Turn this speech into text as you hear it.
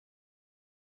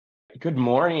Good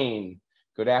morning,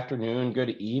 good afternoon,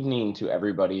 good evening to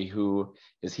everybody who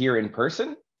is here in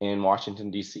person in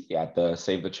Washington, D.C. at the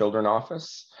Save the Children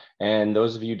office, and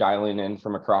those of you dialing in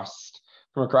from across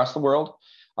the world.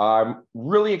 I'm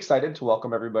really excited to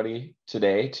welcome everybody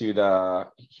today to the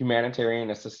Humanitarian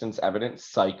Assistance Evidence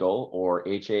Cycle, or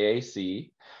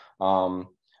HAEC,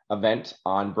 event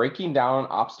on breaking down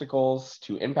obstacles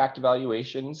to impact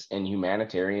evaluations in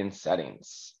humanitarian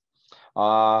settings.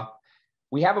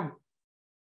 We have a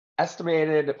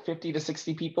estimated 50 to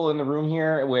 60 people in the room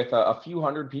here with a few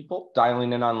hundred people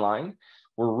dialing in online.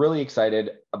 We're really excited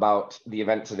about the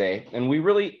event today, and we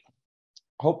really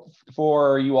hope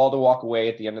for you all to walk away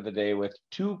at the end of the day with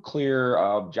two clear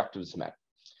objectives met.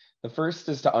 The first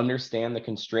is to understand the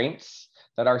constraints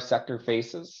that our sector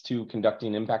faces to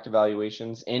conducting impact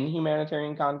evaluations in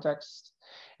humanitarian contexts.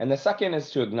 And the second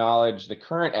is to acknowledge the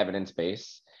current evidence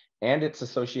base and its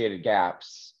associated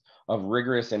gaps of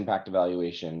rigorous impact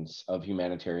evaluations of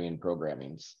humanitarian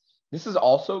programmings. This is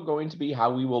also going to be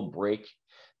how we will break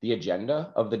the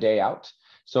agenda of the day out.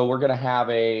 So we're going to have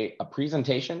a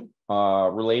presentation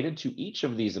related to each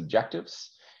of these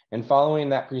objectives. And following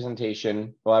that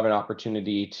presentation, we'll have an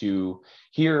opportunity to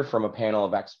hear from a panel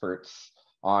of experts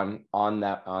on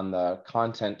the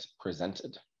content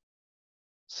presented.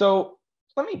 So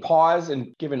let me pause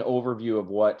and give an overview of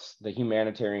what the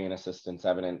Humanitarian Assistance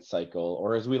Evidence Cycle,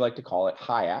 or as we like to call it,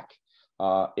 HAEC,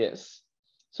 is.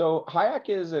 So HAEC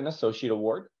is an associate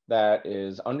award that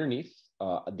is underneath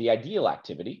the IDEAL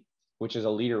activity, which is a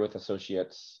Leader with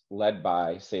Associates led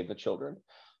by Save the Children.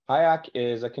 HAEC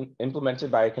is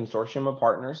implemented by a consortium of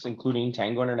partners, including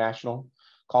Tango International,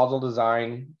 Causal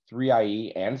Design,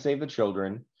 3IE, and Save the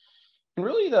Children. And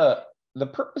really the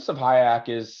purpose of HAEC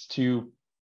is to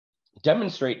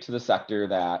demonstrate to the sector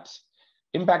that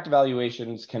impact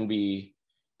evaluations can be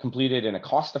completed in a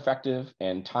cost-effective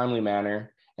and timely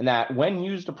manner, and that when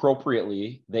used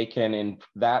appropriately,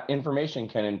 that information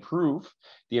can improve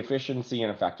the efficiency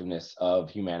and effectiveness of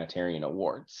humanitarian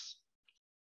awards.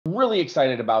 I'm really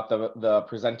excited about the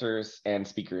presenters and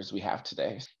speakers we have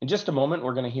today. In just a moment,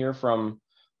 we're going to hear from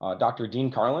Dr. Dean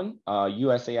Karlan,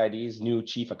 USAID's new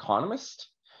chief economist.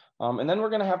 And then we're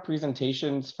going to have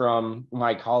presentations from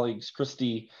my colleagues,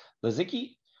 Christy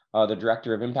Lazicki, the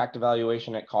Director of Impact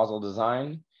Evaluation at Causal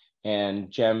Design, and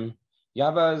Jem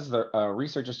Yavaz, the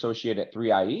Research Associate at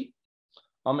 3IE.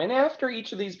 And after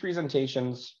each of these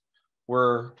presentations,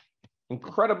 we're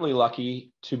incredibly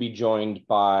lucky to be joined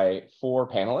by four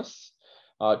panelists,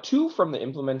 two from the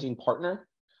implementing partner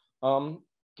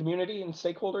community and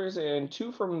stakeholders, and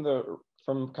two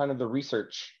from kind of the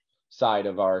research side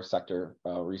of our sector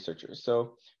researchers.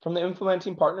 So from the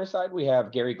implementing partner side, we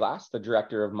have Gary Glass, the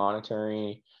Director of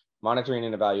Monitoring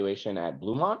and Evaluation at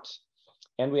Bluemont.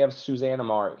 And we have Suzanne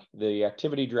Amari, the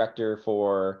Activity Director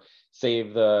for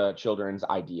Save the Children's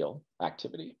IDEAL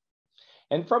activity.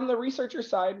 And from the researcher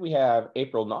side, we have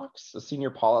April Knox, the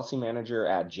Senior Policy Manager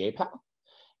at JPAL.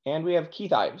 And we have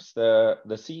Keith Ives, the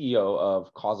CEO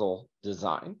of Causal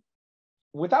Design.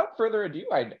 Without further ado,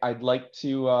 I'd like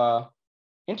to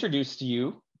introduce to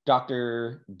you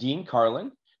Dr. Dean Karlan,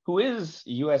 who is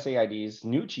USAID's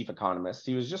new chief economist.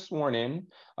 He was just sworn in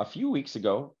a few weeks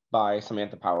ago by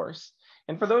Samantha Powers.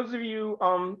 And for those of you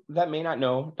that may not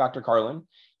know Dr. Karlan,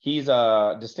 he's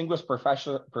a distinguished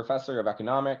professor of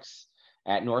economics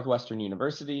at Northwestern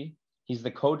University. He's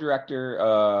the co-director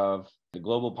of the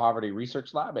Global Poverty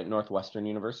Research Lab at Northwestern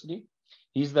University.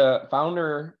 He's the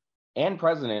founder and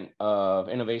president of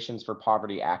Innovations for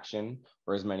Poverty Action,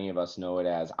 or as many of us know it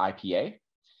as IPA.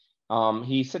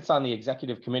 He sits on the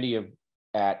executive committee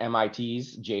at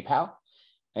MIT's JPAL,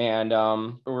 and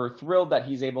we're thrilled that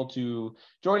he's able to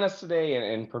join us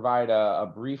today and provide a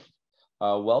brief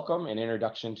welcome and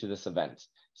introduction to this event.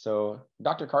 So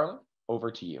Dr. Karlan,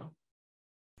 over to you.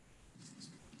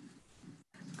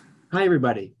 Hi,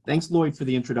 everybody. Thanks, Lloyd, for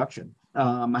the introduction.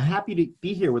 I'm happy to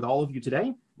be here with all of you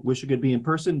today. Wish I could be in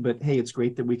person, but hey, it's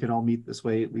great that we can all meet this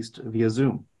way, at least via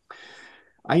Zoom.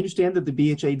 I understand that the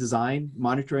BHA Design,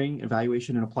 Monitoring,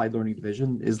 Evaluation, and Applied Learning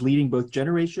Division is leading both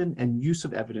generation and use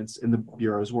of evidence in the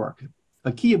Bureau's work.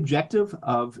 A key objective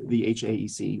of the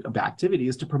HAEC activity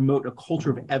is to promote a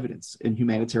culture of evidence in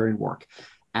humanitarian work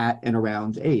at and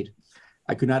around aid.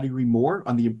 I could not agree more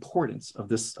on the importance of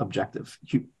this objective.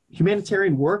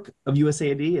 Humanitarian work of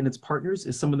USAID and its partners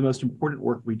is some of the most important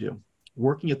work we do,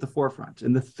 working at the forefront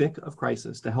in the thick of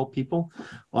crisis to help people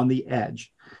on the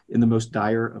edge in the most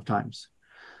dire of times.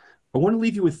 I want to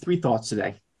leave you with three thoughts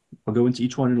today. I'll go into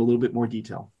each one in a little bit more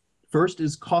detail. First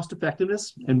is cost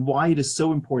effectiveness and why it is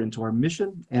so important to our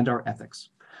mission and our ethics.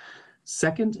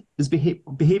 Second is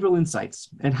behavioral insights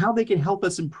and how they can help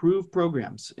us improve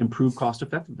programs, improve cost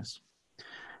effectiveness.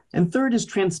 And third is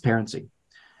transparency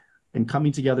and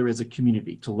coming together as a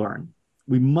community to learn.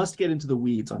 We must get into the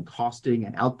weeds on costing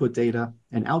and output data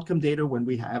and outcome data when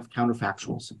we have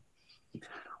counterfactuals.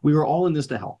 We are all in this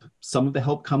to help. Some of the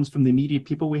help comes from the immediate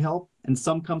people we help, and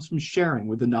some comes from sharing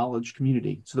with the knowledge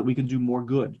community so that we can do more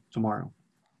good tomorrow.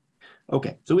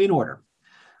 Okay, so in order,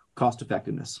 cost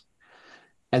effectiveness.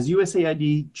 As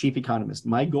USAID chief economist,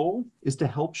 my goal is to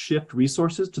help shift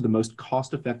resources to the most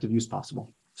cost-effective use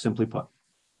possible, simply put.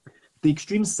 The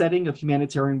extreme setting of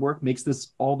humanitarian work makes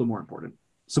this all the more important.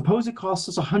 Suppose it costs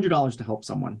us $100 to help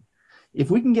someone. If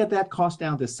we can get that cost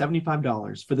down to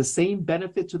 $75 for the same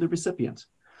benefit to the recipient,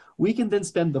 we can then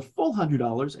spend the full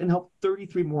 $100 and help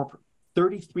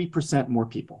 33% more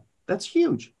people. That's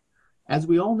huge. As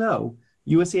we all know,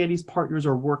 USAID's partners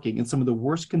are working in some of the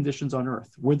worst conditions on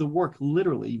earth, where the work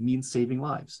literally means saving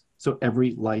lives. So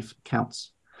every life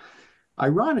counts.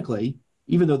 Ironically,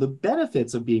 even though the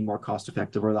benefits of being more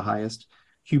cost-effective are the highest,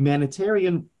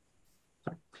 humanitarian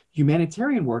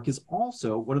work is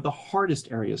also one of the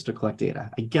hardest areas to collect data.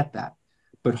 I get that.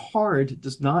 But hard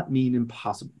does not mean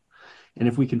impossible. And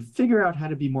if we can figure out how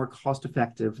to be more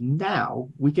cost-effective now,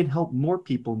 we can help more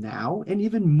people now and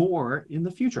even more in the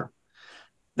future.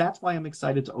 That's why I'm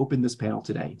excited to open this panel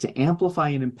today, to amplify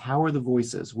and empower the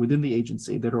voices within the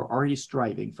agency that are already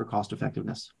striving for cost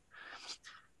effectiveness.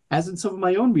 As in some of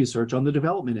my own research on the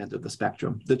development end of the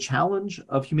spectrum, the challenge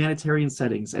of humanitarian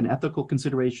settings and ethical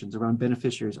considerations around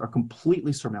beneficiaries are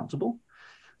completely surmountable.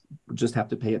 We just have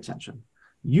to pay attention.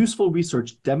 Useful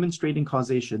research demonstrating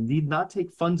causation need not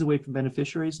take funds away from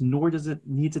beneficiaries, nor does it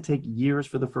need to take years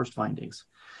for the first findings.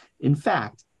 In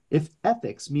fact, if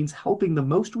ethics means helping the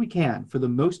most we can for the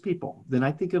most people, then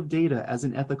I think of data as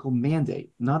an ethical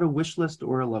mandate, not a wish list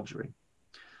or a luxury.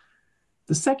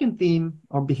 The second theme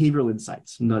are behavioral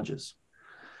insights, nudges.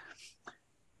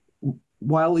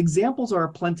 While examples are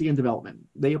plenty in development,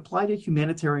 they apply to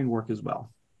humanitarian work as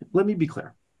well. Let me be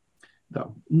clear,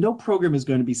 though. No program is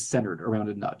going to be centered around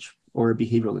a nudge or a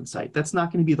behavioral insight. That's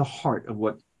not going to be the heart of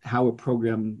how a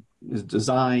program is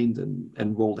designed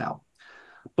and rolled out.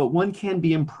 But one can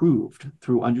be improved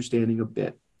through understanding a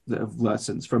bit of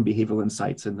lessons from behavioral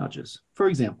insights and nudges. For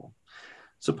example,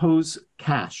 suppose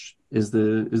cash is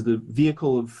the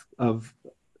vehicle suppose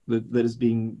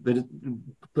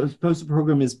the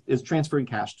program is transferring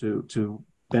cash to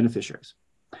beneficiaries.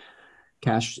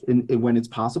 Cash, when it's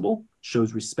possible,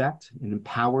 shows respect and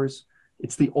empowers.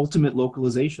 It's the ultimate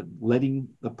localization, letting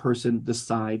the person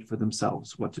decide for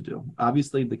themselves what to do.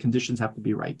 Obviously, the conditions have to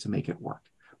be right to make it work.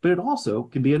 But it also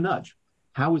can be a nudge.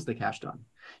 How is the cash done?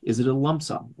 Is it a lump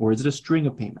sum or is it a string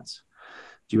of payments?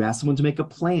 Do you ask someone to make a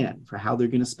plan for how they're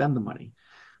going to spend the money?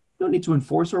 You don't need to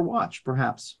enforce or watch,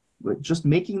 perhaps, but just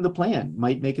making the plan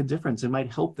might make a difference and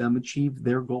might help them achieve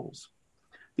their goals.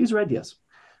 These are ideas.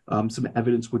 Some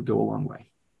evidence would go a long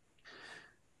way.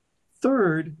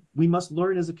 Third, we must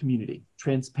learn as a community,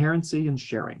 transparency and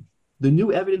sharing. The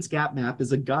new evidence gap map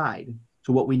is a guide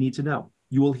to what we need to know.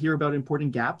 You will hear about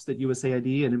important gaps that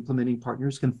USAID and implementing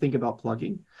partners can think about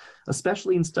plugging,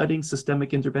 especially in studying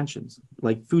systemic interventions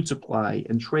like food supply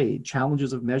and trade.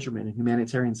 Challenges of measurement in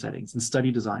humanitarian settings and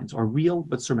study designs are real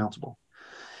but surmountable.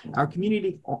 Our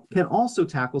community can also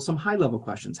tackle some high-level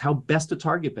questions: how best to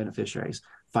target beneficiaries,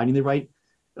 finding the right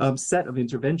set of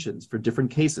interventions for different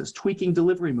cases, tweaking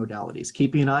delivery modalities,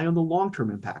 keeping an eye on the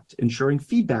long-term impact, ensuring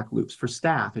feedback loops for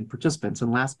staff and participants,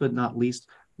 and last but not least,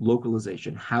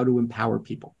 localization, how to empower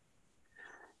people.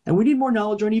 And we need more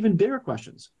knowledge on even bigger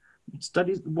questions,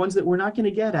 studies, ones that we're not going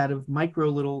to get out of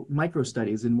micro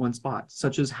studies in one spot,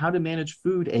 such as how to manage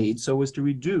food aid so as to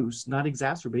reduce, not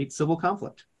exacerbate, civil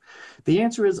conflict. The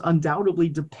answer is undoubtedly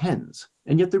depends,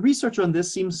 and yet the research on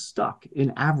this seems stuck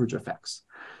in average effects.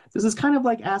 This is kind of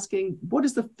like asking, what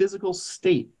is the physical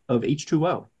state of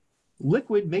H2O?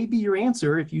 Liquid may be your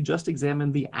answer if you just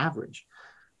examine the average.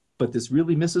 But this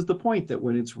really misses the point that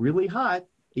when it's really hot,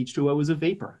 H2O is a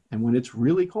vapor. And when it's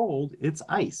really cold, it's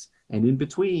ice. And in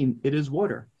between, it is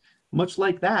water. Much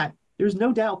like that, there's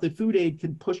no doubt that food aid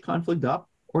can push conflict up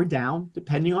or down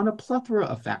depending on a plethora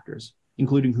of factors,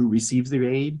 including who receives the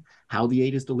aid, how the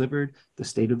aid is delivered, the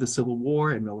state of the civil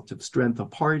war and relative strength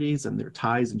of parties and their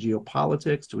ties in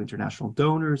geopolitics to international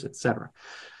donors, etc.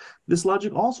 This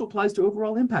logic also applies to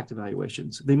overall impact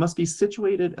evaluations. They must be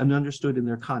situated and understood in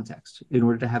their context in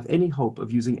order to have any hope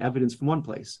of using evidence from one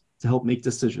place to help make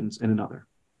decisions in another.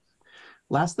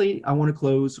 Lastly, I want to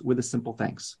close with a simple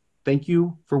thanks. Thank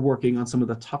you for working on some of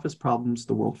the toughest problems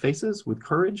the world faces with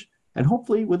courage and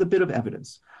hopefully with a bit of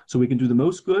evidence so we can do the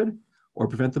most good or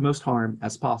prevent the most harm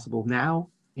as possible now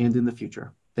and in the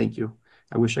future. Thank you.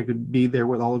 I wish I could be there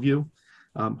with all of you.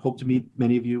 Hope to meet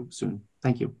many of you soon.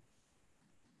 Thank you.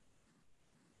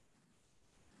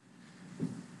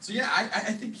 So yeah,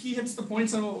 I think he hits the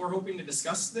points on what we're hoping to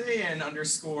discuss today and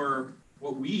underscore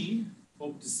what we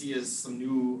hope to see as some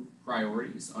new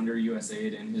priorities under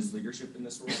USAID and his leadership in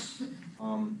this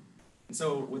role. And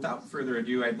so without further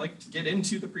ado, I'd like to get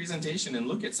into the presentation and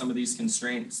look at some of these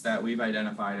constraints that we've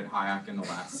identified at HAEC in the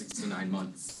last 6 to 9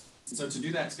 months. And so to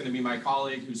do that, it's going to be my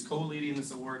colleague who's co-leading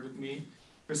this award with me,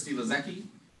 Christy Lazecki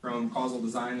from Causal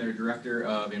Design, their Director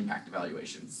of Impact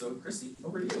Evaluations. So Christy,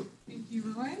 over to you. Thank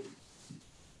you, Lloyd.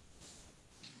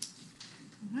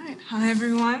 All right, hi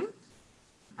everyone.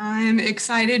 I'm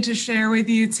excited to share with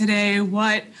you today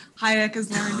what HAEC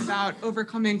has learned about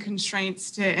overcoming constraints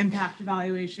to impact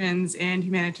evaluations in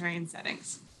humanitarian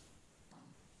settings.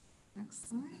 Next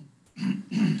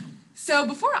slide. So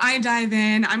before I dive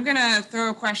in, I'm gonna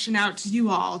throw a question out to you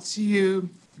all to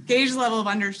gauge the level of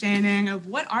understanding of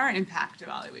what are impact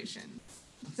evaluations.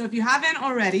 So if you haven't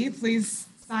already, please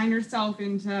sign yourself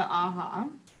into AHA.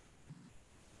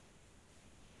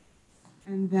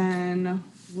 And then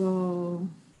we'll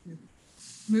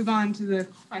move on to the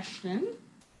question.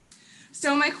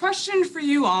 So my question for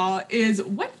you all is,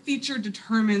 what feature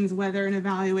determines whether an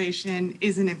evaluation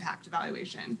is an impact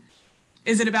evaluation?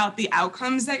 Is it about the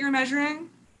outcomes that you're measuring?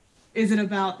 Is it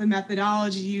about the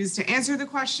methodology used to answer the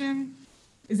question?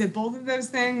 Is it both of those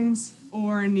things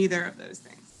or neither of those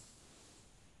things?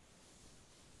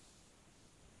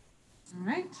 All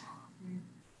right.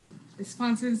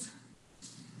 Responses,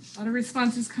 a lot of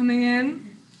responses coming in.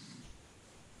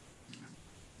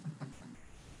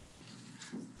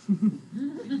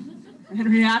 And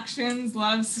reactions, a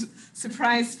lot of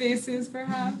surprise faces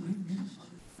perhaps.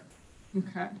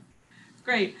 Okay,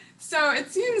 great. So it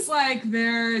seems like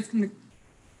there is kind of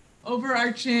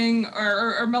overarching,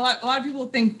 or a lot of people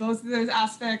think both of those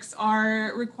aspects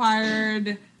are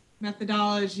required,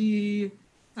 methodology,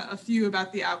 a few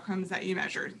about the outcomes that you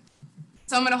measured.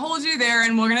 So I'm going to hold you there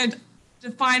and we're going to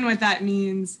define what that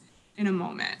means in a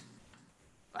moment.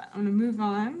 But I'm going to move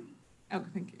on. Oh,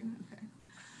 thank you. Okay.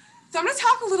 So I'm going to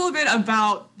talk a little bit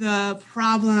about the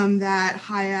problem that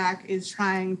HAEC is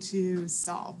trying to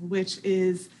solve, which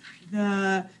is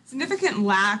the significant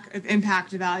lack of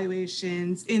impact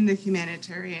evaluations in the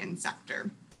humanitarian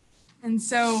sector. And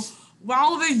so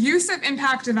while the use of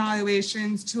impact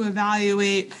evaluations to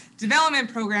evaluate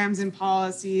development programs and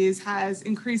policies has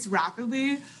increased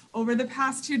rapidly over the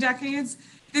past 2 decades,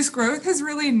 this growth has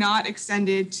really not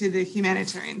extended to the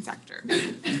humanitarian sector.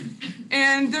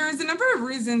 And there's a number of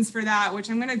reasons for that, which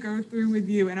I'm going to go through with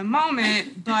you in a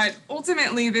moment, but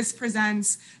ultimately this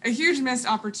presents a huge missed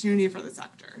opportunity for the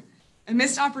sector. A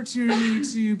missed opportunity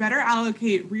to better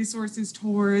allocate resources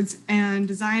towards and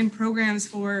design programs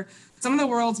for some of the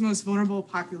world's most vulnerable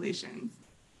populations.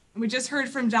 And we just heard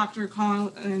from Dr.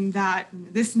 Karlan that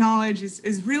this knowledge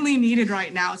is really needed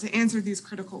right now to answer these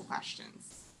critical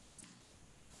questions.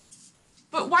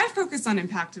 But why focus on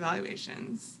impact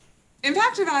evaluations?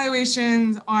 Impact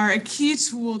evaluations are a key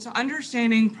tool to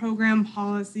understanding program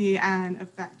policy and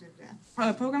effectiveness.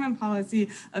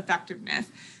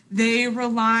 They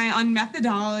rely on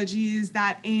methodologies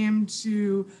that aim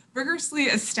to rigorously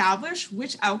establish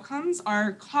which outcomes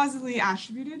are causally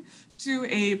attributed to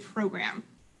a program.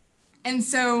 And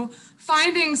so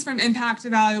findings from impact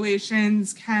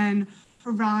evaluations can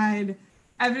provide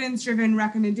evidence-driven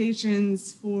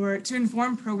recommendations to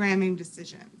inform programming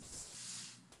decisions.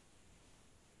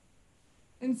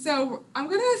 And so I'm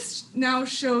going to now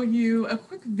show you a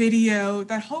quick video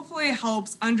that hopefully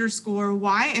helps underscore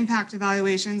why impact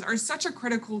evaluations are such a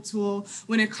critical tool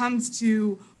when it comes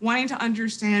to wanting to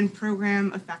understand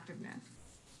program effectiveness.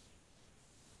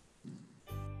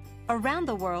 Around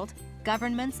the world,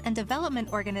 governments and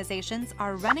development organizations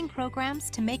are running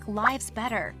programs to make lives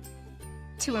better,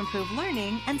 to improve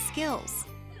learning and skills,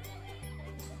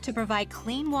 to provide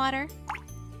clean water,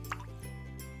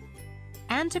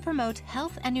 and to promote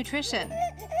health and nutrition.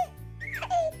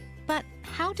 But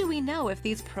how do we know if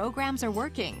these programs are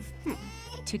working?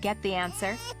 To get the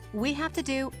answer, we have to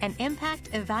do an impact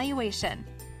evaluation.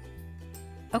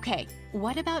 Okay,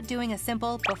 what about doing a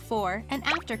simple before and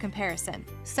after comparison?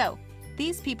 So,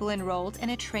 these people enrolled in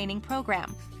a training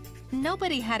program.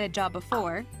 Nobody had a job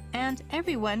before, and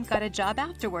everyone got a job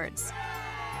afterwards.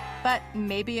 But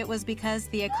maybe it was because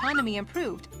the economy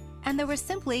improved, and there were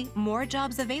simply more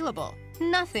jobs available.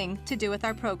 Nothing to do with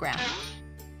our program.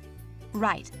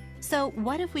 Right, so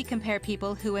what if we compare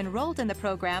people who enrolled in the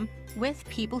program with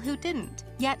people who didn't?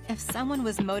 Yet if someone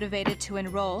was motivated to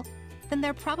enroll, then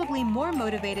they're probably more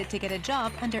motivated to get a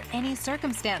job under any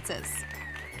circumstances.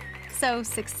 So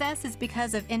success is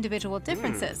because of individual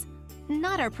differences,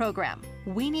 not our program.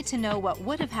 We need to know what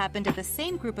would have happened to the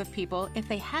same group of people if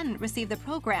they hadn't received the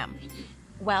program.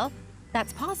 Well,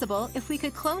 that's possible if we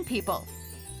could clone people,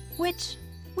 which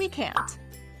we can't.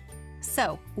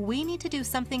 So we need to do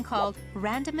something called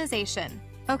randomization.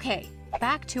 Okay,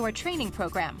 back to our training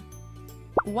program.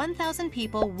 1,000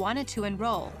 people wanted to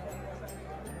enroll,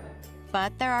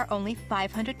 but there are only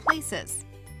 500 places.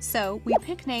 So we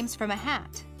pick names from a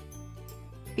hat.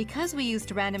 Because we used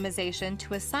randomization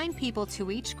to assign people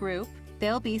to each group,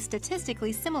 they'll be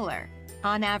statistically similar.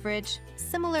 On average,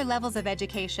 similar levels of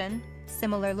education,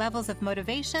 similar levels of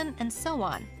motivation, and so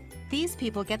on. These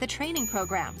people get the training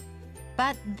program,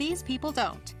 but these people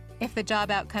don't. If the job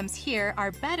outcomes here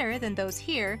are better than those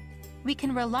here, we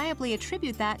can reliably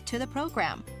attribute that to the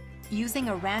program. Using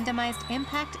a randomized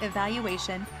impact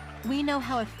evaluation, we know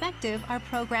how effective our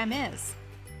program is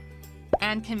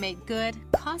and can make good,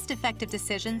 cost-effective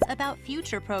decisions about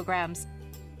future programs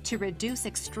to reduce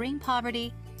extreme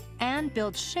poverty and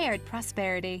build shared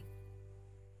prosperity.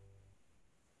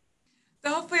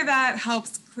 So hopefully that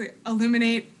helps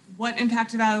illuminate what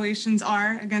impact evaluations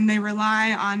are. Again, they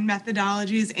rely on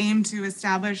methodologies aimed to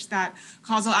establish that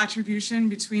causal attribution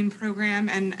between program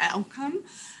and outcome.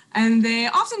 And they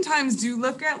oftentimes do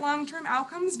look at long-term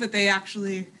outcomes, but they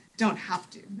actually don't have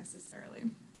to necessarily.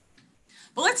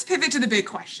 But let's pivot to the big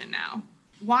question now.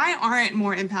 Why aren't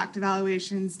more impact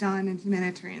evaluations done in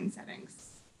humanitarian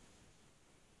settings?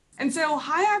 And so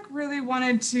HAEC really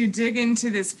wanted to dig into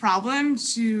this problem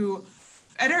to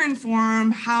better inform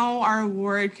how our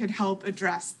award could help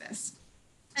address this.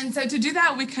 And so to do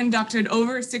that, we conducted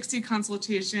over 60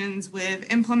 consultations with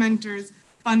implementers,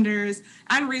 funders,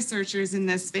 and researchers in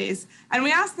this space. And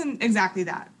we asked them exactly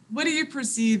that. What do you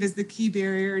perceive as the key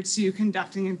barrier to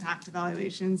conducting impact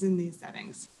evaluations in these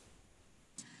settings?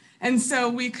 And so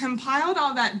we compiled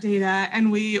all that data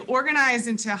and we organized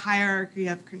into a hierarchy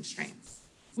of constraints.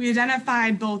 We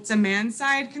identified both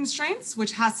demand-side constraints,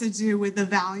 which has to do with the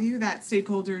value that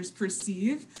stakeholders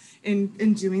perceive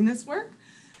in doing this work,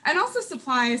 and also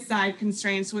supply-side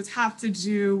constraints, which have to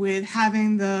do with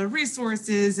having the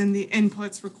resources and the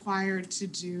inputs required to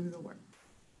do the work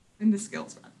and the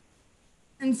skills.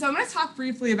 And so I'm going to talk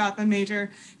briefly about the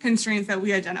major constraints that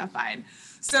we identified.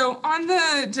 So on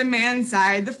the demand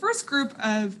side, the first group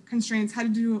of constraints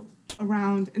had to do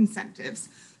around incentives.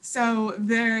 So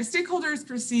their stakeholders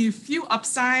perceive few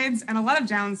upsides and a lot of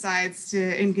downsides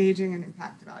to engaging in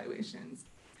impact evaluations.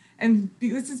 And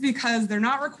this is because they're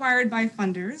not required by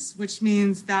funders, which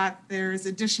means that there's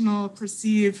additional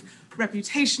perceived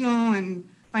reputational and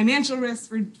financial risks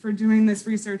for doing this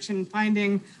research and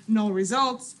finding null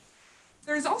results.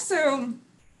 There's also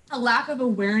a lack of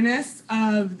awareness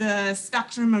of the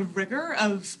spectrum of rigor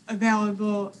of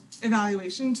available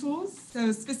evaluation tools.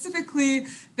 So specifically,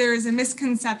 there is a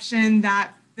misconception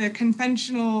that the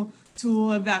conventional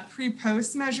tool of that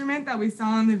pre-post measurement that we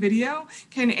saw in the video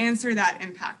can answer that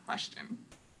impact question.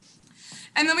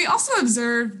 And then we also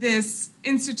observed this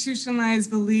institutionalized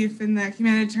belief in the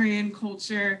humanitarian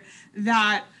culture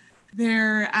that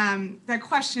that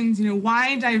questions,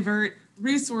 why divert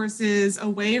resources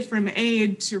away from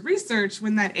aid to research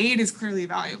when that aid is clearly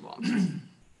valuable.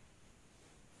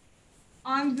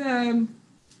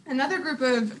 Another group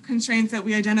of constraints that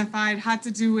we identified had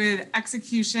to do with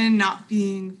execution not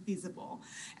being feasible.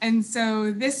 And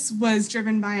so this was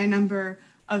driven by a number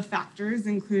of factors,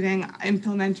 including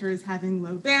implementers having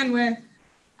low bandwidth,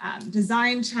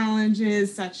 design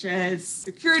challenges such as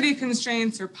security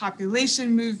constraints or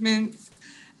population movements,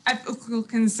 ethical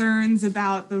concerns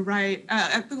about the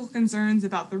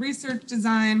research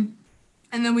design.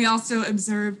 And then we also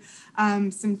observed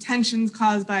some tensions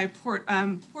caused by poor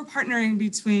partnering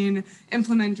between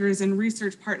implementers and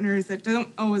research partners that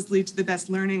don't always lead to the best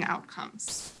learning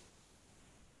outcomes.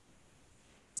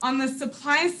 On the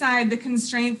supply side, the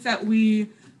constraints that we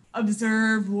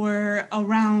observed were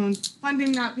around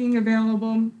funding not being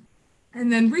available,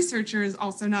 and then researchers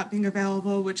also not being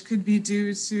available, which could be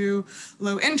due to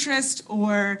low interest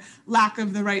or lack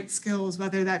of the right skills,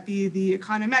 whether that be the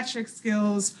econometric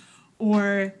skills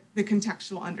or the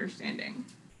contextual understanding.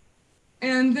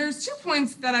 And there's 2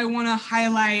 points that I want to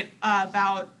highlight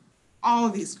about all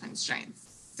of these constraints.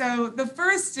 So the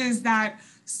first is that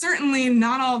certainly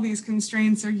not all of these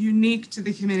constraints are unique to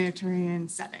the humanitarian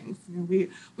settings.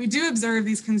 We do observe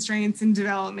these constraints in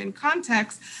development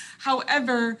contexts.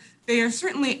 However, they are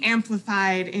certainly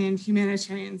amplified in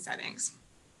humanitarian settings.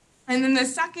 And then the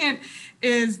second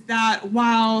is that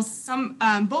while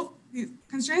both these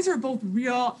constraints are both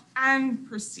real and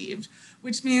perceived,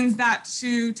 which means that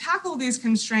to tackle these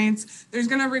constraints, there's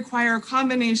going to require a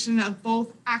combination of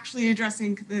both actually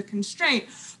addressing the constraint,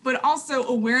 but also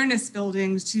awareness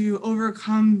building to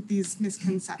overcome these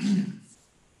misconceptions.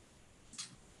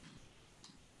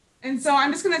 And so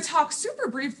I'm just going to talk super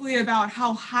briefly about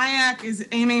how HAEC is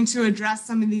aiming to address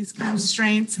some of these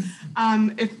constraints.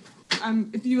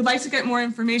 If you would like to get more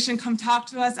information, come talk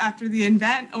to us after the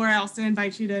event, or I also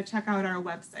invite you to check out our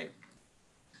website.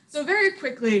 So very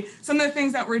quickly, some of the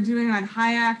things that we're doing on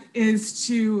HAEC is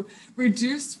to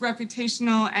reduce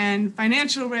reputational and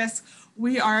financial risk.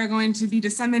 We are going to be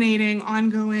disseminating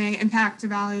ongoing impact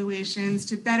evaluations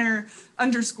to better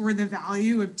underscore the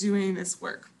value of doing this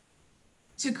work.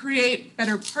 To create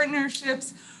better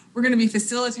partnerships, we're going to be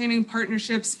facilitating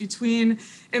partnerships between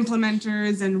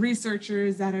implementers and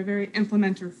researchers that are very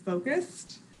implementer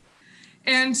focused.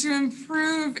 And to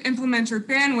improve implementer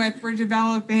bandwidth, we're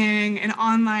developing an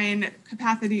online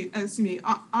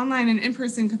and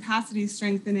in-person capacity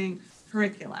strengthening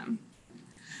curriculum.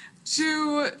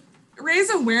 To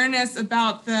raise awareness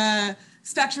about the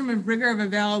spectrum of rigor of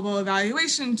available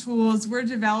evaluation tools, we're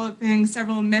developing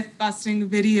several myth-busting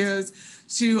videos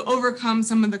to overcome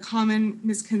some of the common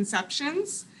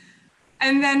misconceptions.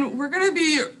 And then we're going to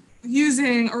be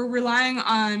using or relying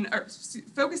on or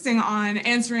focusing on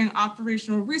answering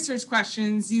operational research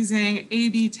questions using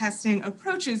A/B testing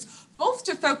approaches, both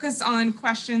to focus on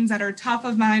questions that are top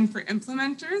of mind for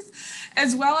implementers,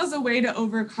 as well as a way to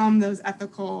overcome those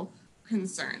ethical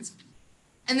concerns.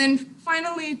 And then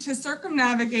finally, to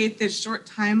circumnavigate this short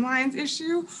timelines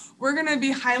issue, we're going to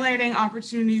be highlighting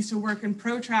opportunities to work in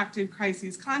protracted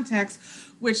crises contexts,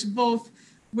 which both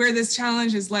where this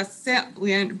challenge is less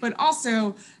salient, but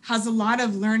also has a lot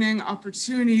of learning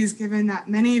opportunities given that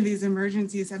many of these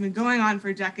emergencies have been going on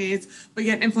for decades, but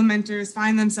yet implementers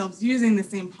find themselves using the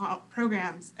same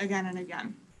programs again and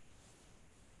again.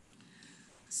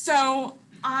 So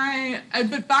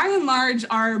but by and large,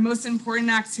 our most important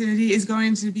activity is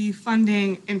going to be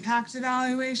funding impact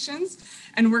evaluations.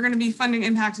 And we're going to be funding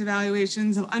impact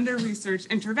evaluations of under-researched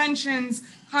interventions,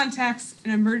 contexts,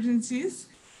 and emergencies.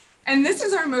 And this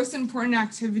is our most important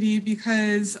activity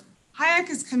because HAEC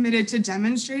is committed to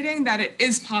demonstrating that it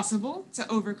is possible to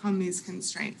overcome these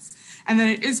constraints and that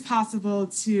it is possible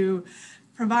to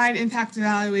provide impact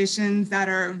evaluations that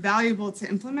are valuable to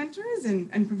implementers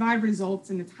and provide results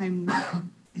in a timely way.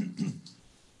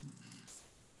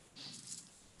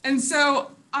 And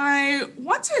so I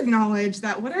want to acknowledge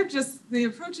that the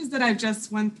approaches that I've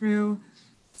just went through,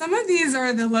 some of these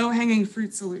are the low-hanging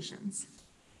fruit solutions.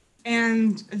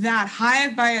 And that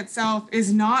HAEC by itself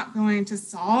is not going to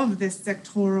solve this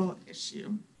sectoral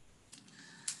issue.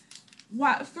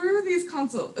 Through these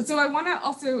so I want to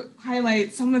also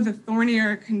highlight some of the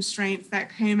thornier constraints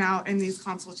that came out in these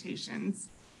consultations.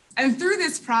 And through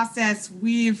this process,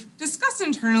 we've discussed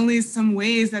internally some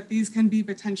ways that these can be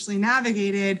potentially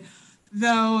navigated,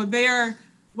 though they are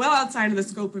well outside of the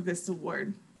scope of this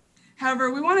award. However,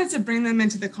 we wanted to bring them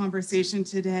into the conversation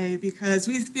today because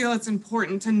we feel it's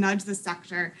important to nudge the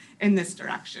sector in this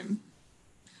direction.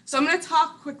 So I'm going to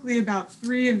talk quickly about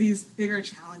 3 of these bigger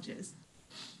challenges.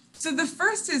 So the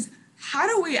first is, how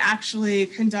do we actually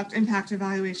conduct impact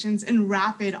evaluations in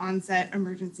rapid onset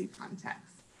emergency contexts?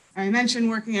 I mentioned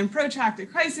working in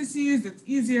protracted crises, it's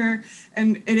easier,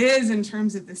 and it is in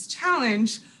terms of this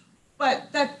challenge,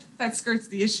 but that skirts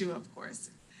the issue, of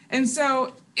course. And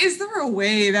so is there a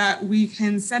way that we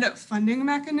can set up funding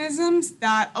mechanisms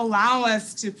that allow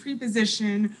us to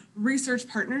pre-position research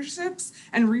partnerships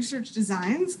and research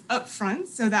designs up front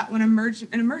so that when an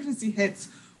emergency hits,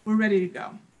 we're ready to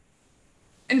go?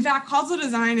 In fact, Causal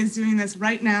Design is doing this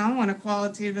right now on a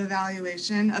qualitative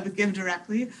evaluation of a Give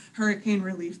Directly hurricane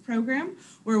relief program,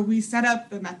 where we set up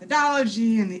the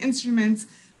methodology and the instruments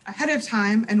ahead of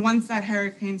time, and once that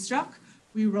hurricane struck,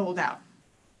 we rolled out.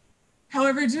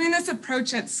 However, doing this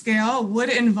approach at scale would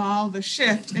involve a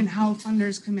shift in how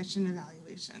funders commission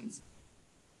evaluations.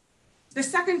 The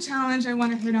second challenge I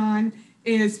want to hit on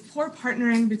is poor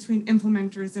partnering between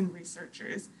implementers and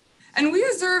researchers. And we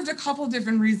observed a couple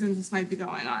different reasons this might be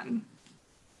going on.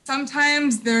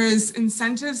 Sometimes there's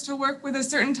incentives to work with a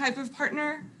certain type of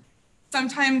partner.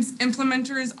 Sometimes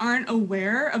implementers aren't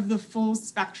aware of the full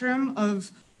spectrum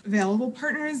of available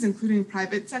partners, including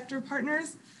private sector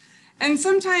partners. And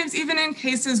sometimes, even in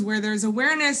cases where there's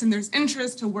awareness and there's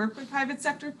interest to work with private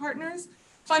sector partners,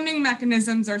 funding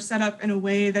mechanisms are set up in a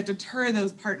way that deter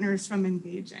those partners from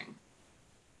engaging.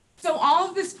 So all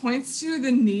of this points to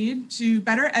the need to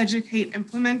better educate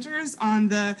implementers on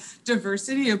the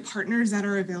diversity of partners that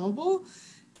are available,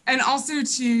 and also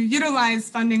to utilize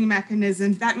funding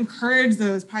mechanisms that encourage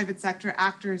those private sector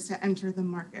actors to enter the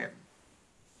market.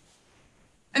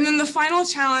 And then the final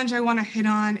challenge I want to hit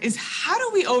on is how do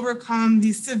we overcome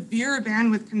these severe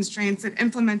bandwidth constraints that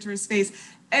implementers face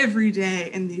every day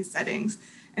in these settings,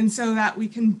 and so that we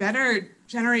can better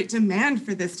generate demand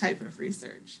for this type of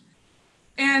research.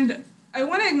 And I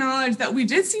want to acknowledge that we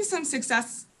did see some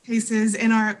success cases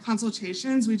in our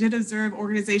consultations. We did observe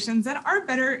organizations that are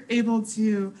better able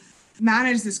to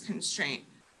manage this constraint.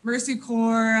 Mercy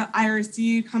Corps,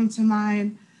 IRC come to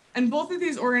mind. And both of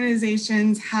these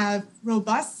organizations have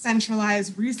robust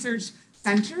centralized research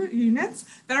center units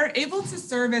that are able to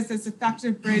serve as this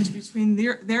effective bridge between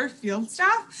their field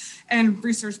staff and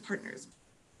research partners.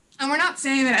 And we're not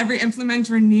saying that every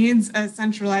implementer needs a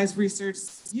centralized research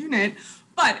unit,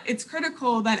 but it's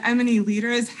critical that M&E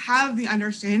leaders have the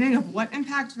understanding of what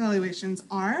impact evaluations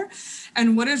are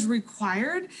and what is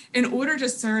required in order to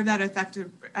serve that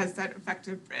effective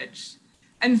bridge.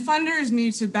 And funders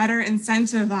need to better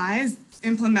incentivize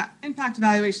impact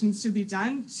evaluations to be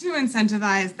done to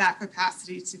incentivize that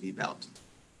capacity to be built.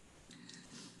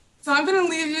 So I'm going to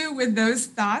leave you with those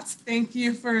thoughts. Thank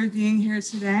you for being here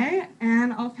today,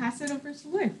 and I'll pass it over to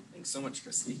Lloyd. Thanks so much,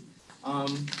 Christy.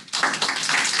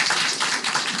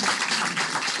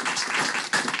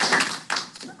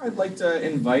 I'd like to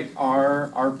invite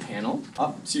our panel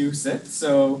up to sit.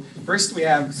 So first we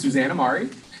have Susanna Mari,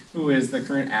 who is the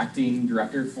current acting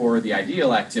director for the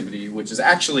IDEAL activity, which is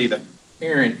actually the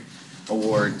parent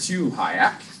award to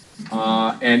HAEC.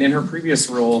 And in her previous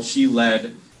role, she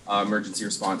led emergency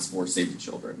response for Save the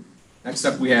Children. Next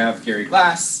up, we have Gary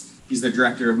Glass. He's the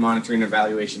director of monitoring and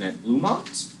evaluation at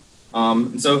Bluemont.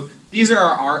 And so these are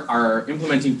our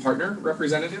implementing partner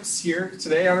representatives here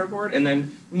today on our board. And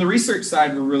then from the research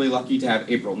side, we're really lucky to have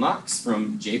April Knox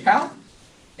from JPAL,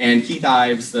 and Keith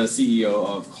Ives, the CEO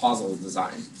of Causal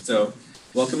Design. So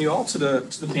welcome you all to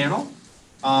the panel.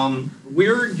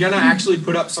 We're gonna actually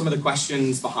put up some of the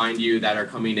questions behind you that are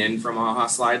coming in from AHA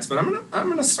slides, but I'm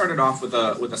gonna start it off with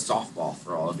a softball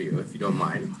for all of you, if you don't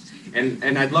mind.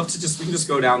 And I'd love to we can just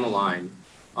go down the line.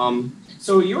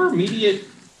 So your immediate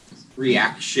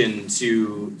reaction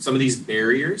to some of these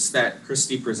barriers that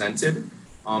Christy presented,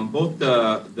 both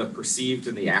the perceived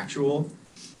and the actual,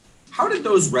 how did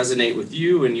those resonate with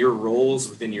you and your roles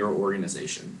within your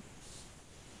organization?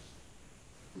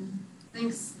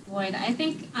 Thanks, Lloyd. I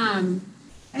think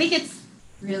it's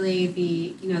really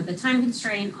the time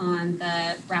constraint on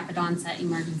the rapid onset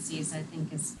emergencies, I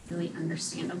think, is really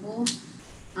understandable.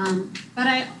 But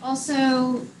I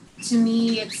also, to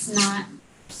me, it's not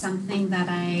something that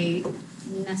I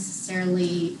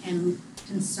necessarily am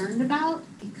concerned about,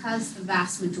 because the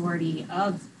vast majority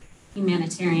of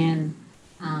humanitarian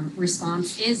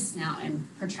response is now in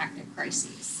protracted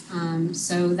crises.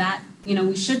 So that,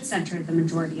 we should center the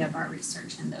majority of our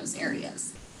research in those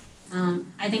areas.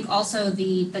 I think also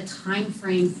the time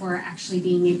frame for actually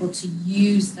being able to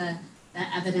use the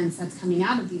evidence that's coming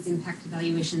out of these impact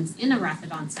evaluations in a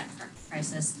rapid onset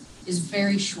crisis is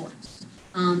very short.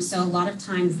 So a lot of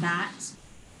times that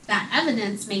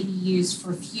evidence may be used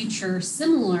for future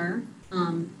similar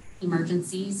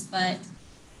emergencies, but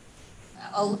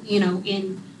in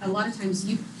a lot of times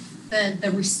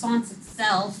the response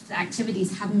itself, the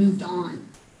activities have moved on.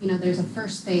 There's a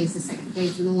first phase, a second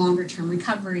phase, and a longer term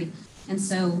recovery. And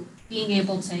so being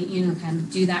able to, kind of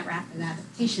do that rapid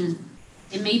adaptation,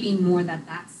 it may be more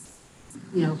that's,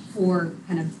 for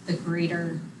kind of the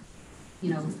greater,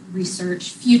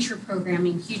 research, future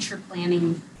programming, future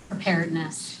planning,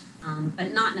 preparedness,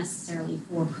 but not necessarily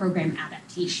for program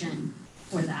adaptation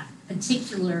for that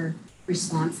particular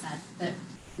response that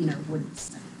would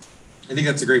study. I think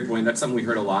that's a great point. That's something we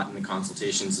heard a lot in the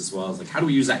consultations as well. Is like, how do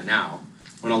we use that now?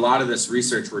 When a lot of this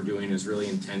research we're doing is really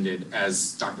intended,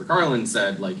 as Dr. Karlan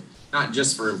said, like not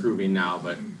just for improving now,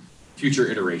 but future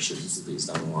iterations of these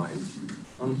down the line.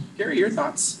 Gary, your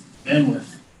thoughts?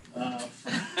 Bandwidth.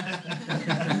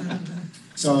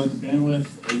 So the bandwidth,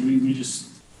 we just,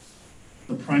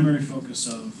 the primary focus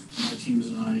of my teams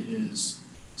and I is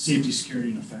safety,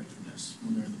 security, and effectiveness.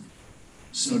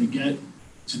 So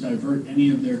to divert any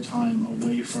of their time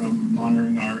away from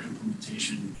monitoring our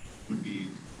implementation would be,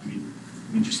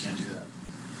 we just can't do that.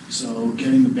 So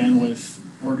getting the bandwidth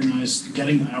organized,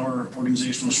 getting our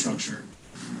organizational structure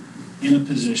in a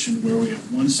position where we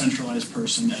have one centralized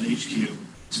person at HQ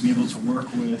to be able to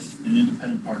work with an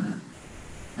independent partner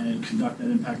and conduct that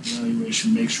impact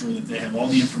evaluation, make sure that they have all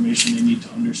the information they need to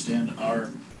understand our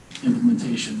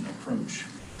implementation approach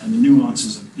and the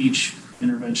nuances of each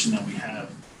intervention that we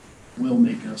have will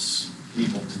make us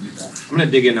able to do that. I'm going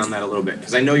to dig in on that a little bit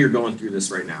because I know you're going through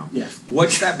this right now. Yeah.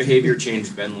 What's that behavior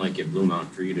change been like at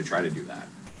Bluemont for you to try to do that?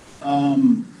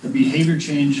 The behavior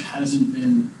change hasn't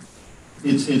been,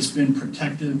 it's been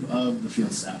protective of the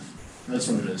field staff. That's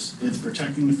what it is. It's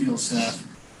protecting the field staff,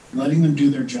 letting them do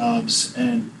their jobs,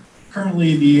 and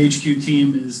currently the HQ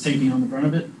team is taking on the brunt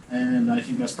of it, and I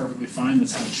think that's perfectly fine.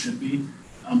 That's how it should be.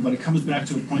 But it comes back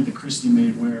to a point that Christy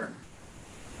made where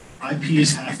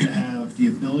IPs have to have the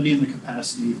ability and the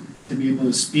capacity to be able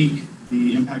to speak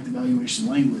the impact evaluation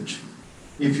language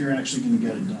if you're actually going to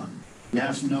get it done. You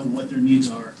have to know what their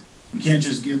needs are. You can't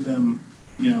just give them,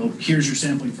 here's your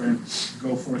sampling frame,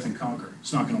 go forth and conquer.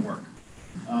 It's not going to work.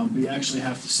 But you actually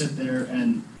have to sit there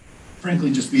and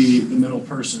frankly just be the middle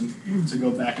person to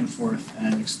go back and forth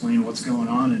and explain what's going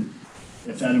on. And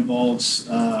if that involves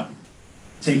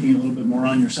taking a little bit more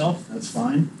on yourself, that's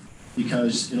fine,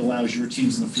 because it allows your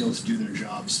teams in the field to do their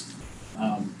jobs.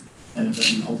 And it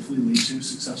can hopefully lead to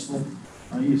successful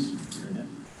use. Yeah.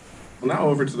 Well, now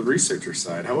over to the researcher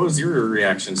side. How was your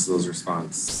reactions to those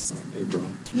responses, April?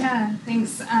 Yeah,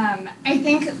 thanks. I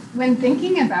think when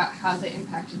thinking about how the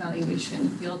impact evaluation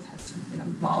field has been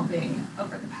evolving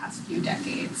over the past few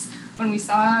decades, when we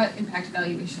saw impact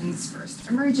evaluations first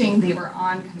emerging, they were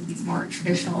on kind of these more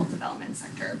traditional development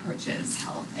sector approaches,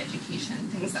 health, education,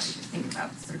 things that we could think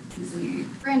about sort of easily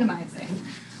randomizing.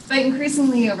 But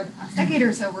increasingly over the past decade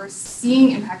or so, we're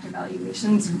seeing impact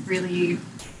evaluations really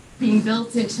being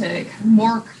built into kind of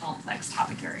more complex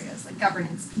topic areas like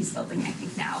governance, peace building. I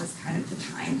think now is kind of the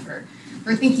time for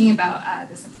thinking about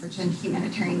this approach in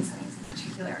humanitarian settings in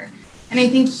particular. And I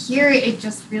think here it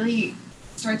just really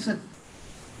starts with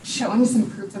showing some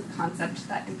proof of concept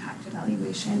that impact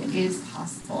evaluation is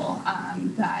possible,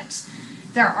 that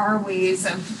there are ways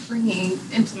of bringing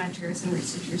implementers and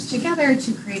researchers together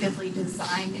to creatively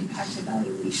design impact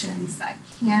evaluations that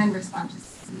can respond to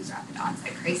these rapid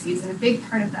onset crises. And a big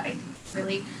part of that, I think, is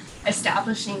really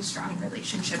establishing strong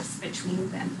relationships between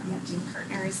the implementing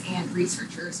partners and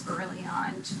researchers early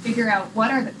on to figure out what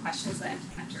are the questions that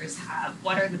implementers have,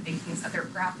 what are the big things that they're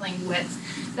grappling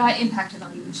with that impact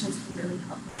evaluations can really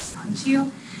help respond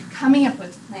to. Coming up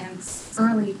with plans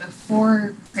early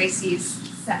before crises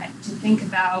set to think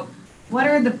about what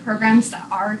are the programs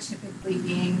that are typically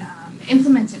being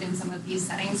implemented in some of these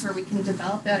settings where we can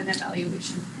develop an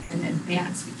evaluation plan in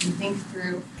advance. We can think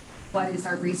through what is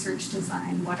our research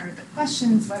design, what are the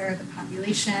questions, what are the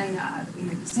population that we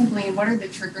might be sampling, what are the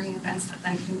triggering events that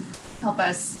then can help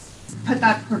us put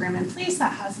that program in place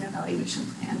that has an evaluation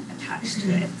plan attached to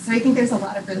it. So I think there's a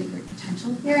lot of really great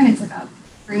potential here, and it's about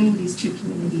bringing these two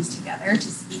communities together to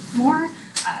speak more,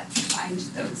 to find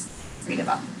those creative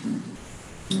opportunities.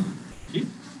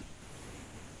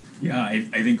 Yeah,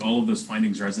 I think all of those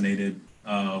findings resonated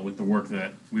with the work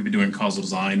that we've been doing in causal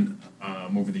design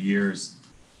over the years.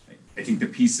 I think the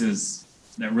pieces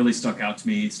that really stuck out to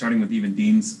me, starting with even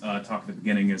Dean's talk at the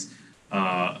beginning, is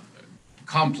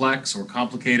complex or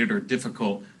complicated or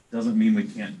difficult doesn't mean we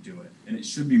can't do it. And it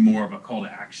should be more of a call to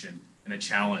action and a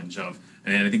challenge of,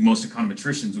 and I think most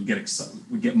econometricians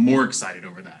would get more excited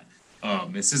over that.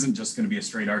 This isn't just going to be a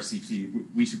straight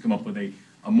RCT. We should come up with a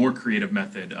more creative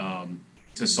method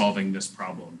to solving this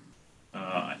problem.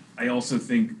 I also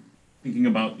think, thinking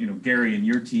about Gary and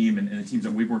your team and the teams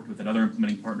that we've worked with and other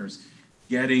implementing partners,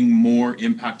 getting more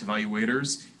impact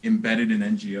evaluators embedded in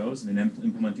NGOs and in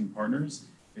implementing partners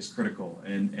is critical.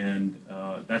 And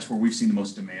that's where we've seen the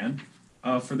most demand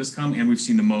for this come, and we've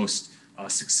seen the most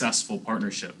successful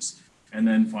partnerships. And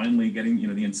then finally, getting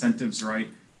the incentives right,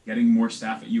 getting more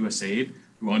staff at USAID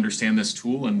who understand this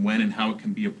tool and when and how it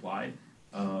can be applied.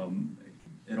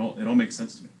 It all makes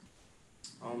sense to me.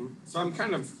 So I'm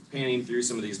kind of panning through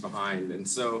some of these behind, and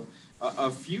so a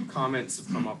few comments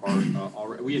have come up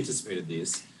already. We anticipated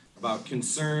these about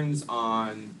concerns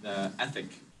on the ethic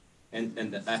and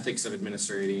the ethics of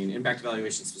administrating impact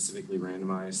evaluations, specifically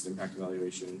randomized impact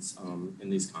evaluations in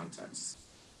these contexts.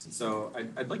 And so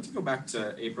I'd like to go back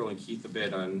to April and Keith a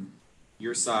bit on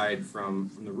your side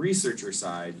from the researcher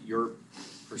side, your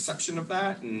perception of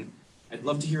that, and I'd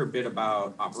love to hear a bit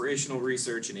about operational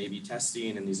research and A/B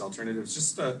testing and these alternatives,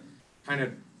 just to kind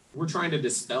of, we're trying to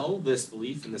dispel this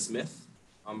belief and this myth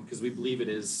because we believe it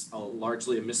is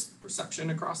largely a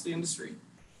misperception across the industry.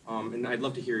 And I'd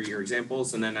love to hear your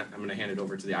examples, and then I'm going to hand it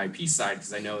over to the IP side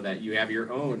because I know that you have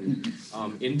your own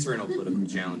internal political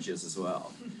challenges as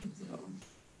well. So.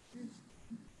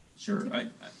 Sure,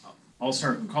 I'll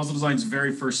start. Causal Design's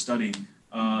very first study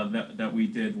that we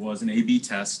did was an A/B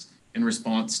test in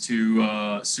response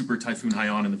to Super Typhoon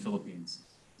Haiyan in the Philippines.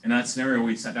 In that scenario,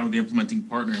 we sat down with the implementing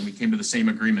partner and we came to the same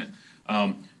agreement.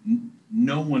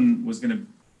 No one was going to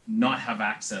not have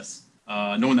access.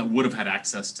 No one that would have had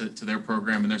access to their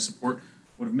program and their support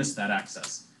would have missed that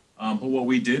access. But what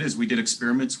we did is we did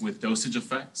experiments with dosage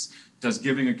effects. Does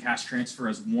giving a cash transfer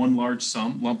as one large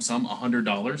sum, lump sum,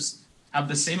 $100, have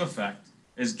the same effect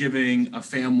as giving a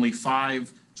family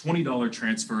 5 $20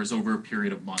 transfers over a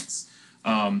period of months?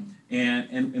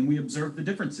 And we observed the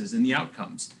differences in the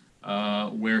outcomes,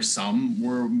 where some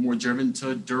were more driven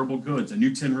to durable goods, a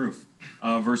new tin roof,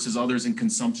 versus others in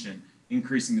consumption,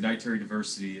 increasing the dietary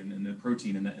diversity and the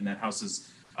protein in that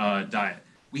house's diet.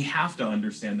 We have to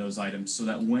understand those items so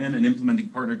that when an implementing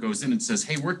partner goes in and says,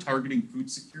 hey, we're targeting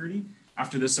food security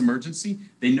after this emergency,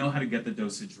 they know how to get the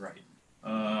dosage right.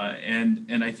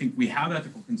 And I think we have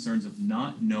ethical concerns of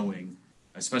not knowing,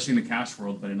 especially in the cash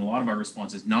world, but in a lot of our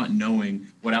responses, not knowing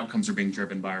what outcomes are being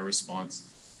driven by our response.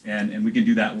 And we can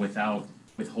do that without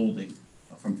withholding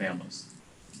from families.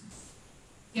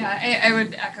 Yeah, I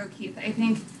would echo Keith. I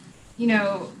think,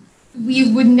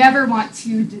 we would never want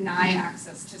to deny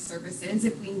access to services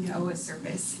if we know a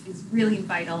service is really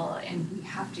vital and we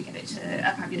have to get it to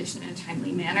a population in a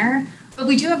timely manner. But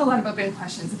we do have a lot of open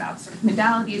questions about sort of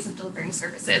modalities of delivering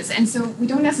services. And so we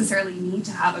don't necessarily need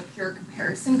to have a pure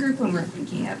comparison group when we're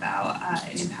thinking about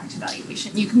an impact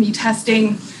evaluation. You can be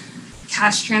testing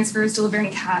cash transfers,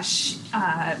 delivering cash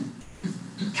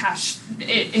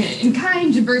in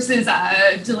kind versus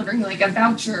delivering like a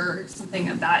voucher or something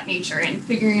of that nature, and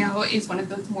figuring out, is one of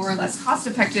those more or less cost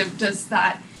effective? Does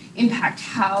that impact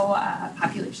how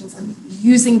populations are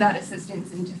using that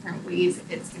assistance in different ways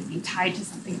if it's going to be tied to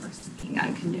something versus being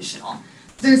unconditional?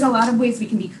 There's a lot of ways we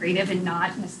can be creative and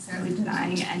not necessarily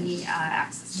denying any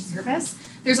access to service.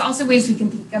 There's also ways we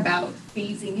can think about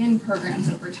phasing in programs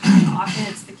over time. Often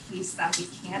it's the case that we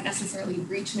can't necessarily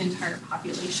reach an entire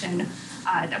population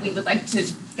that we would like to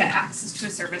get access to a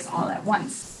service all at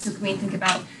once. So can we think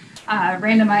about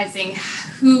randomizing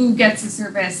who gets a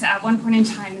service at one point in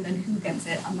time and then who gets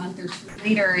it a month or two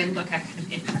later, and look at kind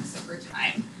of impacts over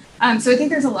time. So I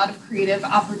think there's a lot of creative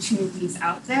opportunities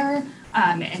out there,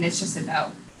 and it's just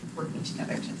about working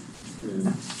together to.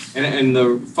 Yeah. And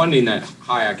the funding that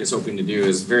HAEC is hoping to do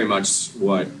is very much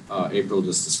what April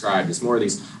just described. It's more of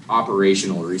these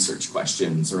operational research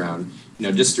questions around,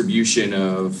 distribution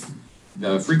of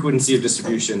the frequency of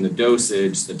distribution, the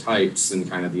dosage, the types, and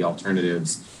kind of the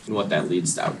alternatives, and what that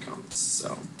leads to outcomes.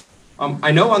 So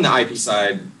I know on the IP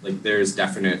side, there's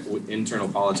definite internal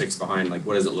politics behind,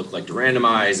 what does it look like to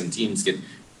randomize, and teams get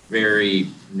very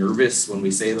nervous when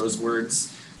we say those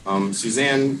words.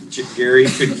 Suzanne, Gary,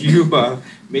 could you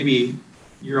maybe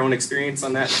your own experience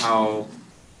on that, how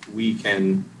we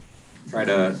can try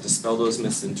to dispel those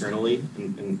myths internally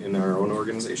in our own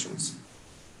organizations?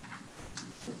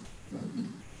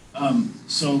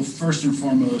 So first and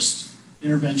foremost,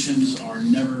 interventions are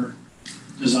never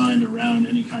designed around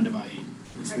any kind of IE.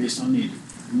 It's based on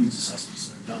needs assessments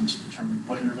that are done to determine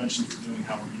what interventions we're doing,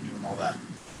 how we're going to do, and all that.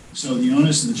 So the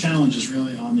onus and the challenge is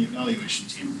really on the evaluation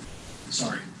team.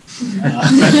 Sorry.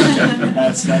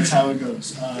 That's how it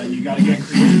goes. You got to get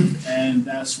creative, and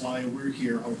that's why we're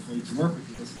here, hopefully, to work with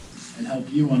you and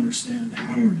help you understand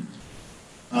how we're doing.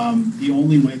 The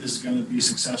only way this is going to be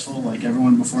successful, like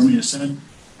everyone before me has said,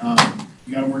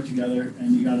 you got to work together,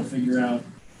 and you got to figure out.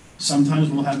 Sometimes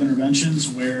we'll have interventions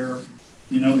where,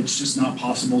 it's just not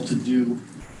possible to do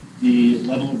the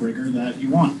level of rigor that you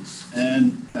want,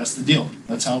 and that's the deal.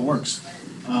 That's how it works.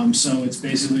 So it's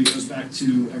basically goes back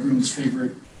to everyone's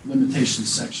favorite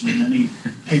limitations section in any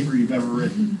paper you've ever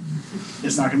written.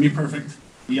 It's not going to be perfect.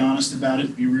 Be honest about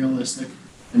it, be realistic,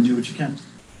 and do what you can.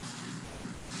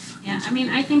 Yeah,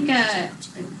 I think I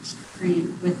agree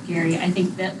with Gary. I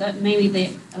think that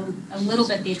maybe a little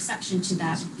bit the exception to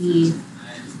that would be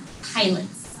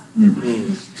pilots.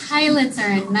 Mm-hmm. Pilots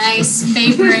are a nice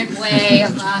favorite way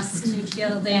of us to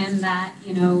build in that,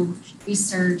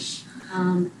 research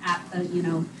at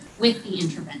the, with the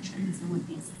interventions and with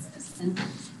the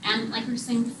assistance. And like we were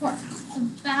saying before, the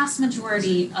vast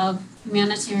majority of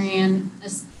humanitarian,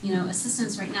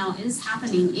 assistance right now is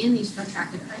happening in these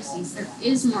protracted crises. There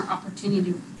is more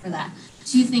opportunity for that,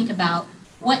 to think about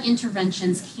what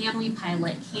interventions can we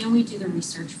pilot, can we do the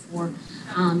research for,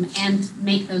 and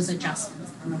make those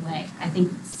adjustments on the way. I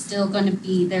think it's still going to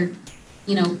be there,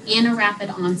 in a rapid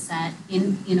onset,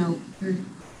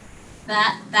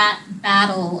 that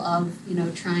battle of,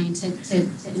 trying to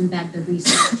embed the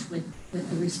research with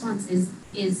the response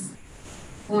is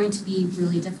going to be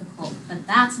really difficult, but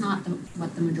that's not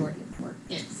what the majority of the work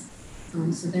is.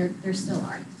 So there still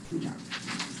are huge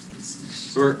opportunities.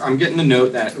 So I'm getting the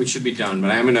note that we should be done,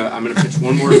 but I'm gonna pitch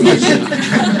one more question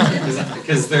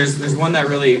because there's one that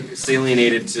really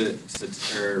salienated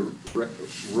or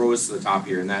rose to the top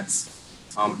here, and that's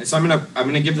so I'm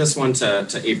gonna give this one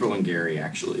to April and Gary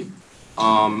actually,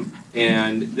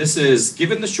 and this is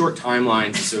given the short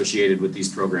timelines associated with these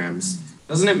programs,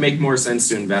 doesn't it make more sense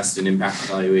to invest in impact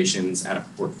evaluations at a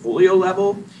portfolio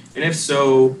level, and if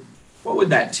so, what would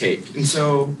that take? And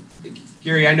so,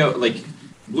 Gary, I know like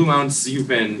Blue Mounts, you've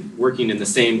been working in the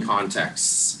same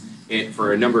contexts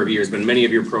for a number of years, but many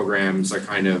of your programs are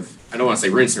kind of, I don't want to say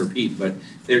rinse and repeat, but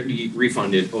they're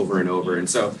refunded over and over. And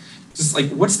so just like,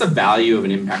 what's the value of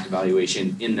an impact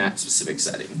evaluation in that specific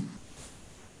setting?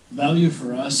 Value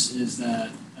for us is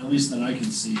that, at least that I can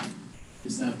see,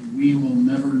 is that we will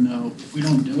never know. If we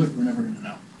don't do it, we're never going to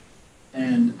know.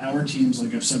 And our teams,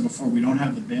 like I've said before, we don't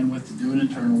have the bandwidth to do it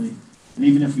internally. And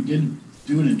even if we did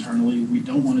do it internally, we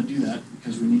don't want to do that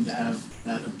because we need to have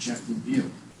that objective view.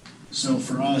 So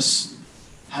for us,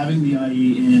 having the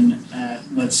IE in at,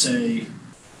 let's say,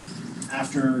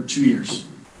 after 2 years,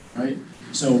 right?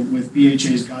 So with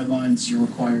BHA's guidelines, you're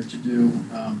required to do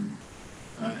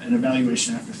an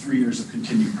evaluation after 3 years of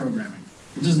continued programming.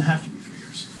 It doesn't have to be 3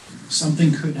 years.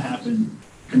 Something could happen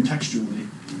contextually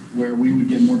where we would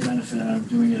get more benefit out of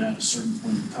doing it at a certain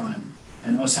point in time.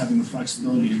 And us having the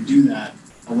flexibility to do that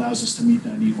allows us to meet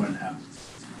that need when it happens.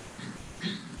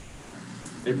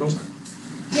 April?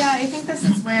 Yeah, I think this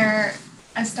is where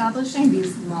establishing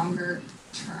these longer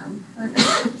term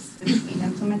partnerships between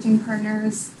implementing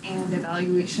partners and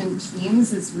evaluation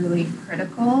teams is really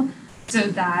critical so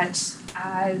that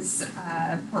as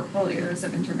portfolios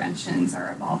of interventions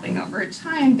are evolving over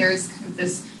time, there's kind of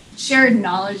this shared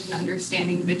knowledge and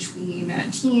understanding between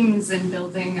teams and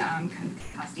building kind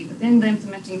of capacity within the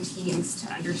implementing teams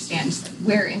to understand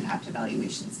where impact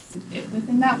evaluations can fit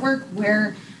within that work,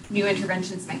 where new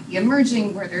interventions might be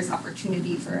emerging, where there's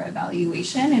opportunity for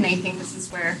evaluation. And I think this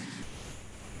is where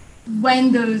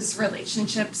when those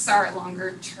relationships are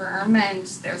longer term and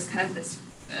there's kind of this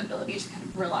ability to kind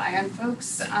of rely on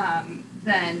folks,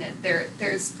 then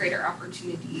there's greater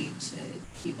opportunity to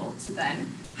be able to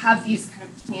then have these kind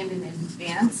of planned in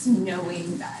advance,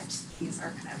 knowing that these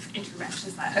are kind of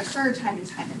interventions that occur time and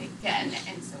time and again.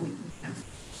 And so we can kind of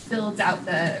build out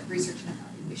the research and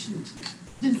evaluation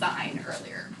design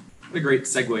earlier. What a great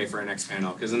segue for our next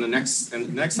panel, because in the next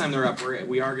time they're up,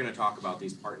 we are going to talk about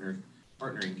these partnering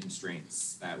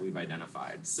constraints that we've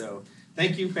identified. So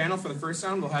thank you, panel, for the first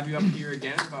round. We'll have you up here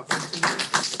again in about 15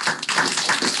 minutes.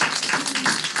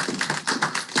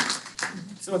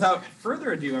 So without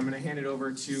further ado, I'm going to hand it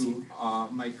over to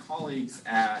my colleagues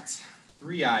at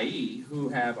 3IE, who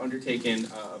have undertaken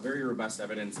a very robust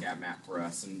evidence gap map for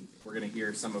us, and we're going to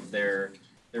hear some of their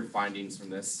findings from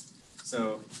this.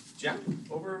 So, Jem,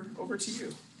 over to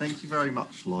you. Thank you very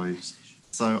much, Lloyd.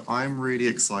 So I'm really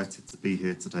excited to be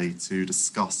here today to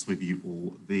discuss with you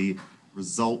all the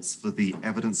results for the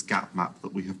evidence gap map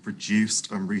that we have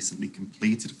produced and recently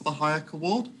completed for the HAEC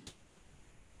Award.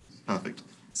 Perfect.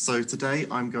 So today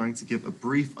I'm going to give a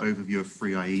brief overview of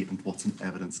 3IE and what an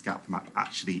evidence gap map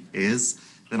actually is.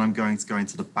 Then I'm going to go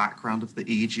into the background of the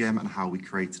EGM and how we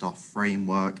created our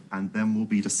framework, and then we'll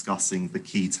be discussing the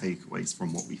key takeaways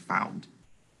from what we found.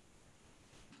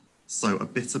 So a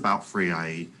bit about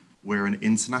 3IE. We're an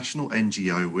international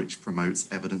NGO which promotes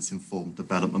evidence-informed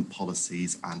development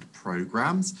policies and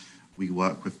programs. We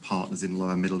work with partners in low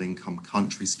and middle income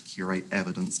countries to curate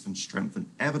evidence and strengthen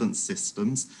evidence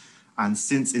systems. And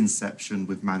since inception,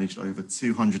 we've managed over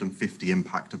 250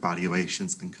 impact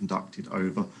evaluations and conducted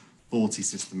over 40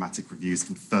 systematic reviews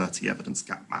and 30 evidence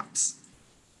gap maps.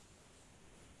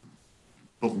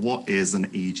 But what is an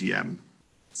EGM?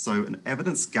 So an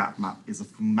evidence gap map is a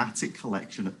thematic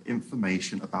collection of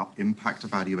information about impact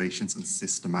evaluations and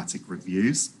systematic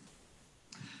reviews.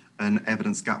 An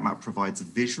evidence gap map provides a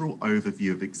visual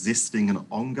overview of existing and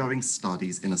ongoing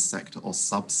studies in a sector or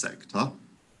subsector.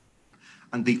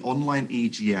 And the online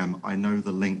EGM, I know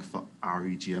the link for our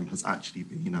EGM has actually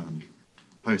been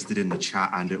posted in the chat,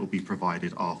 and it will be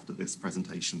provided after this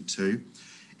presentation too.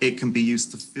 It can be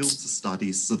used to filter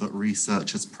studies so that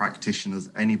researchers, practitioners,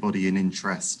 anybody in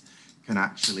interest can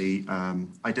actually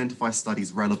identify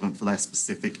studies relevant for their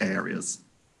specific areas.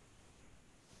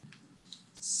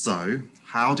 So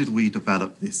how did we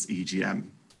develop this EGM?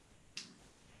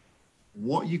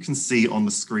 What you can see on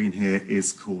the screen here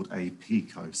is called a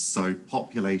PICO, so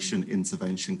Population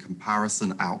Intervention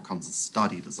Comparison Outcomes and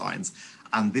Study Designs.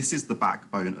 And this is the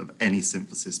backbone of any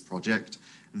synthesis project.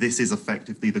 This is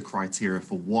effectively the criteria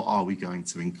for what are we going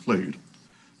to include.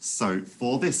 So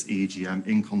for this EGM,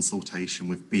 in consultation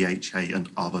with BHA and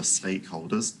other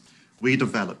stakeholders, We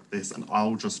developed this, and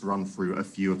I'll just run through a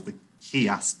few of the key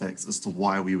aspects as to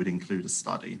why we would include a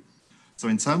study. So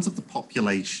in terms of the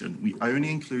population, we only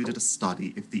included a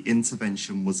study if the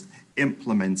intervention was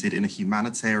implemented in a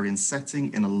humanitarian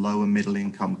setting in a lower middle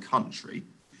income country.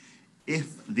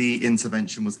 If the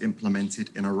intervention was implemented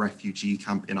in a refugee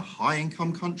camp in a high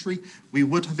income country, we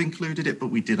would have included it, but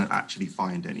we didn't actually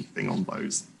find anything on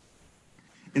those.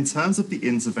 In terms of the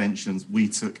interventions, we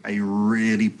took a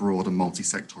really broad and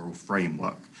multi-sectoral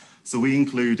framework. So we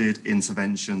included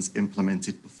interventions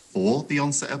implemented before the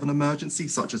onset of an emergency,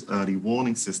 such as early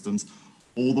warning systems,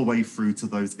 all the way through to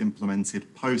those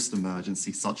implemented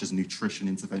post-emergency, such as nutrition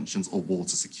interventions or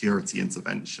water security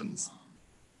interventions.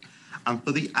 And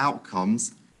for the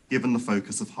outcomes, given the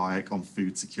focus of HAEC on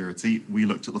food security, we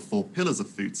looked at the 4 pillars of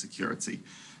food security.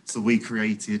 So we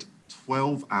created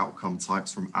 12 outcome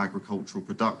types from agricultural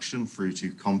production through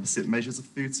to composite measures of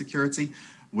food security,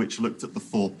 which looked at the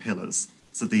 4 pillars.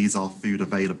 So these are food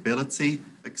availability,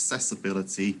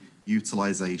 accessibility,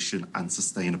 utilization, and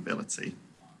sustainability.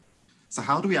 So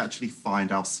how do we actually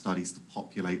find our studies to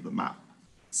populate the map?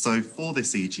 So for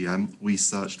this EGM, we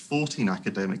searched 14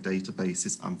 academic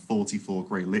databases and 44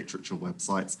 grey literature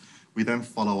websites. We then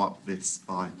follow up this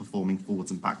by performing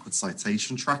forwards and backwards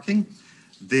citation tracking.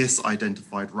 This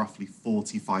identified roughly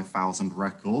 45,000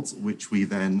 records, which we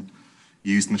then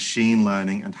used machine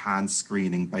learning and hand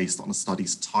screening based on a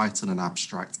study's title and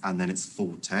abstract and then its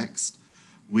full text.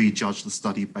 We judged the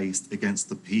study based against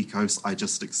the PICOS I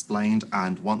just explained,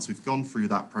 and once we've gone through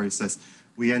that process,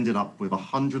 we ended up with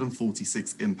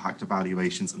 146 impact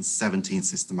evaluations and 17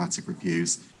 systematic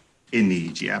reviews in the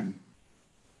EGM.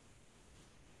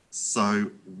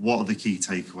 So what are the key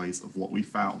takeaways of what we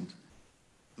found?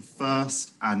 The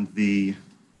first and the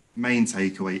main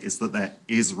takeaway is that there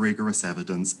is rigorous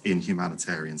evidence in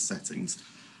humanitarian settings.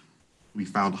 We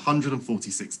found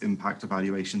 146 impact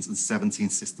evaluations and 17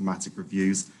 systematic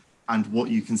reviews. And what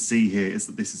you can see here is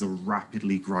that this is a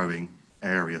rapidly growing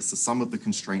area. So some of the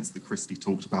constraints that Christy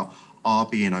talked about are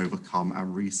being overcome,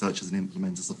 and researchers and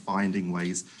implementers are finding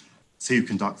ways to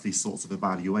conduct these sorts of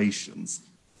evaluations.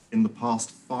 In the past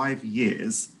 5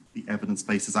 years, the evidence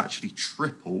base has actually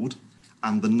tripled,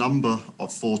 and the number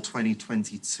for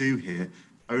 2022 here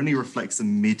only reflects a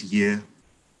mid-year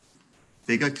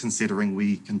figure, considering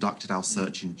we conducted our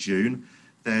search in June.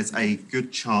 There's a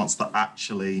good chance that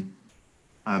actually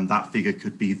that figure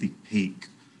could be the peak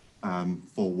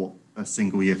for what a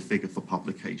single year figure for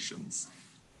publications.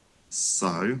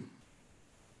 So,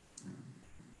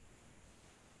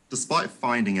 despite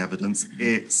finding evidence,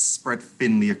 it's spread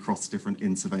thinly across different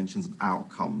interventions and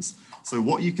outcomes. So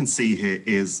what you can see here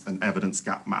is an evidence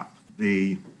gap map.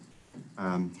 The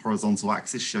horizontal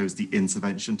axis shows the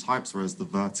intervention types, whereas the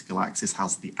vertical axis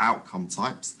has the outcome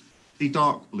types. The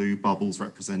dark blue bubbles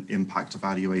represent impact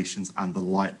evaluations and the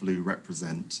light blue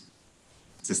represent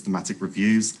systematic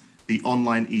reviews. The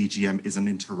online EGM is an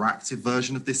interactive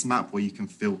version of this map where you can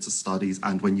filter studies,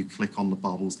 and when you click on the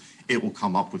bubbles, it will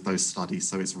come up with those studies,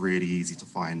 so it's really easy to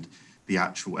find the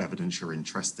actual evidence you're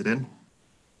interested in.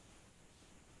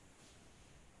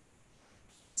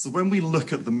 So when we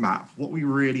look at the map, what we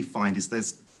really find is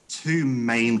there's 2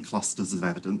 main clusters of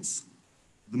evidence.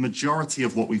 The majority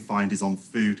of what we find is on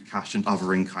food, cash, and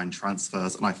other in-kind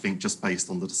transfers, and I think just based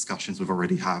on the discussions we've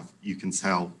already had, you can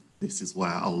tell this is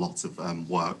where a lot of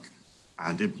work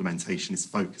and implementation is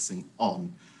focusing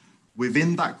on.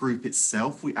 Within that group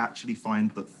itself, we actually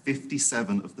find that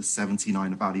 57 of the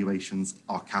 79 evaluations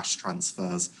are cash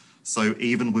transfers. So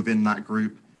even within that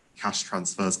group, cash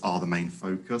transfers are the main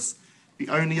focus. The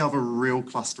only other real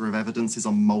cluster of evidence is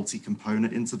on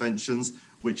multi-component interventions,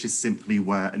 which is simply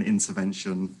where an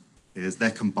intervention is,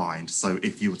 they're combined. So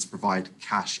if you were to provide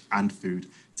cash and food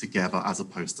together as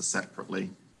opposed to separately.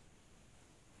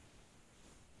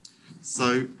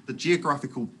 So the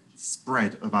geographical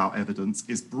spread of our evidence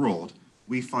is broad.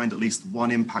 We find at least 1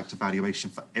 impact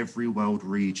evaluation for every world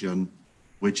region,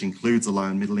 which includes a low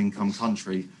and middle income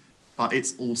country, but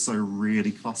it's also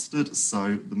really clustered.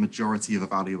 So the majority of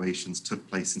evaluations took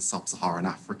place in sub-Saharan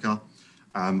Africa.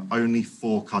 Only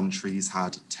 4 countries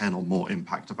had 10 or more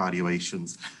impact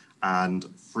evaluations, and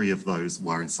 3 of those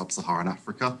were in sub-Saharan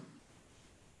Africa.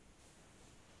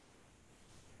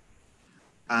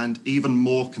 And even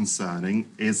more concerning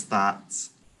is that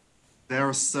there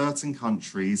are certain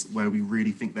countries where we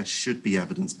really think there should be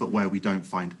evidence, but where we don't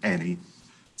find any.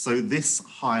 So this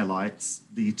highlights,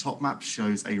 the top map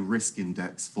shows a risk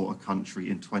index for a country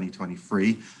in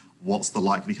 2023. What's the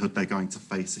likelihood they're going to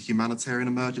face a humanitarian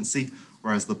emergency?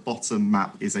 Whereas the bottom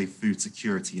map is a food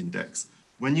security index.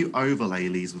 When you overlay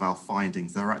these with our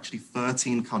findings, there are actually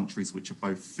 13 countries which are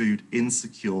both food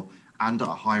insecure and at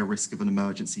a higher risk of an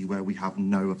emergency where we have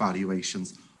no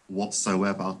evaluations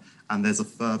whatsoever. And there's a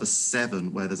further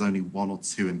 7 where there's only 1 or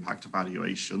 2 impact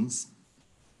evaluations.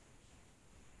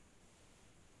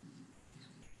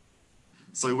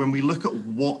 So when we look at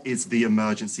what is the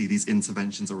emergency these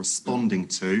interventions are responding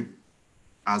to,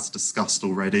 as discussed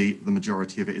already, the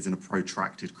majority of it is in a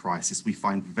protracted crisis. We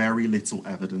find very little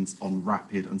evidence on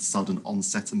rapid and sudden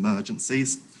onset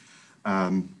emergencies.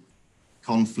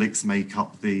 Conflicts make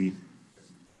up the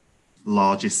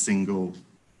largest single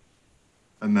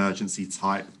emergency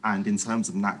type. And in terms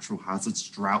of natural hazards,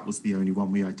 drought was the only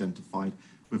one we identified,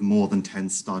 with more than 10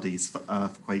 studies for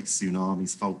earthquakes,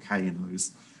 tsunamis,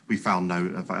 volcanoes. We found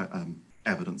no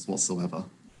evidence whatsoever.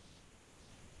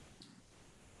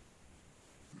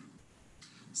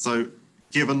 So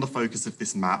given the focus of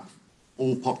this map,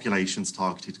 all populations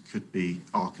targeted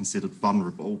are considered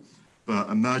vulnerable, but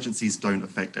emergencies don't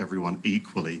affect everyone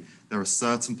equally. There are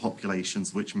certain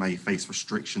populations which may face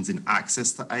restrictions in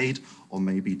access to aid or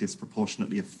may be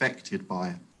disproportionately affected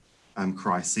by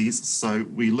crises. So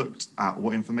we looked at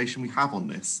what information we have on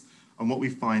this. And what we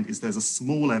find is there's a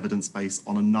small evidence base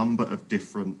on a number of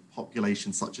different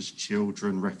populations, such as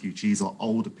children, refugees, or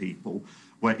older people,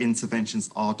 where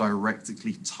interventions are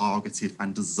directly targeted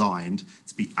and designed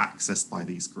to be accessed by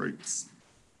these groups.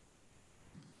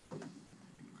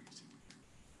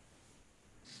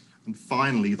 And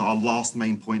finally, our last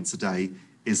main point today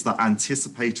is the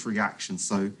anticipatory action.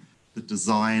 So the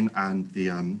design and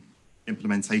the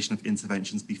implementation of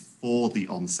interventions before the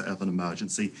onset of an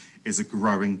emergency is a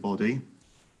growing body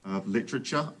of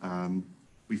literature.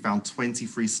 We found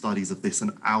 23 studies of this,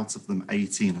 and out of them,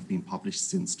 18 have been published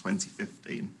since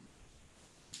 2015.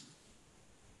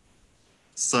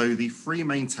 So the 3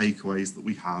 main takeaways that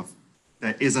we have: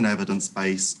 there is an evidence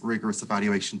base, rigorous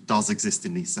evaluation does exist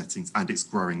in these settings, and it's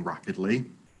growing rapidly.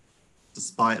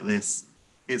 Despite this,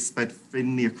 it's spread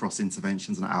thinly across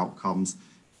interventions and outcomes.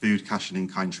 Food, cash, and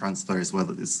in-kind transfer is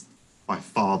whether is by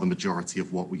far the majority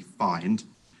of what we find.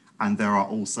 And there are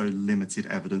also limited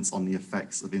evidence on the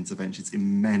effects of interventions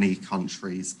in many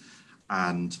countries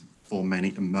and for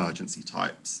many emergency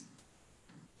types.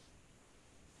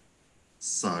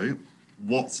 So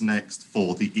what's next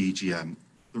for the EGM?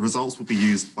 The results will be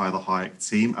used by the HAEC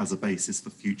team as a basis for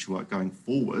future work going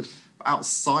forward. But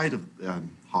outside of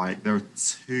HAEC, there are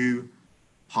 2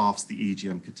 paths the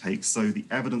EGM could take. So the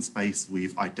evidence base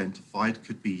we've identified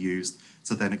could be used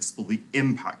to then explore the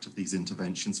impact of these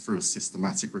interventions through a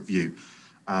systematic review.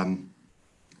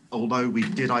 Although we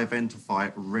did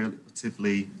identify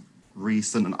relatively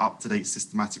recent and up-to-date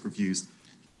systematic reviews,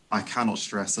 I cannot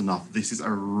stress enough, this is a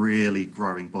really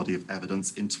growing body of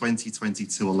evidence. In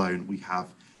 2022 alone, we have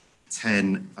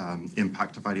 10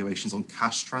 impact evaluations on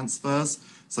cash transfers.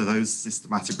 So those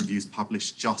systematic reviews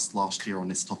published just last year on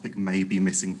this topic may be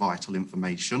missing vital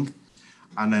information.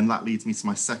 And then that leads me to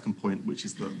my second point, which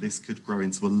is that this could grow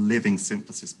into a living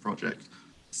synthesis project.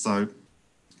 So,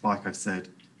 like I said,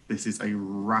 this is a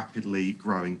rapidly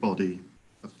growing body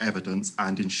of evidence,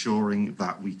 and ensuring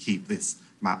that we keep this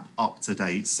map up to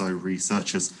date so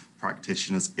researchers,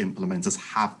 practitioners, implementers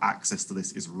have access to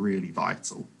this is really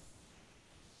vital.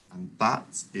 And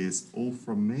that is all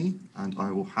from me, and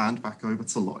I will hand back over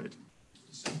to Lloyd.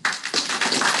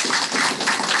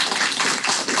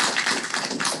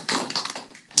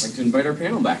 I'd like to invite our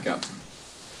panel back up.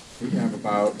 We have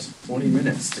about 20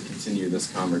 minutes to continue this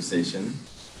conversation.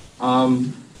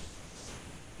 We're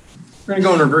going to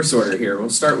go in reverse order here. We'll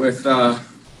start with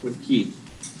Keith.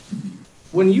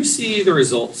 When you see the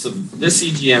results of this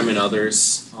EGM and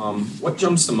others, what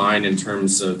jumps to mind in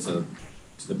terms of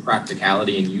the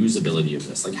practicality and usability of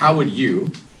this? Like, how would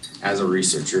you, as a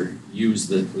researcher, use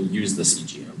this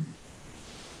EGM?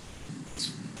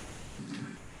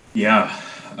 Yeah,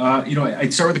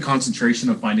 I'd start with the concentration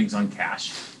of findings on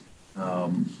cash.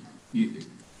 Maybe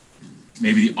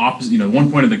the opposite,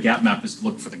 one point of the gap map is to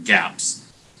look for the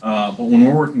gaps. But when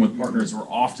we're working with partners, we're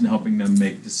often helping them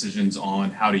make decisions on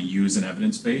how to use an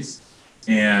evidence base.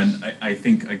 And I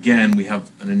think, again, we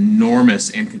have an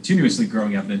enormous and continuously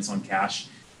growing evidence on cash,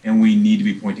 and we need to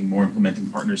be pointing more implementing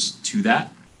partners to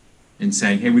that and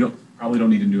saying, hey, we probably don't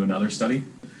need to do another study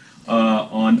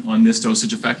on this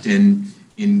dosage effect in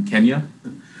Kenya.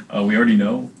 We already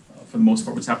know, for the most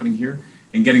part, what's happening here,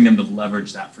 and getting them to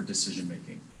leverage that for decision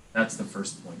making. That's the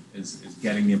first point, is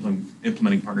getting the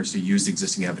implementing partners to use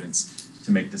existing evidence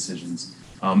to make decisions.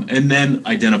 And then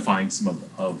identifying some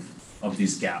of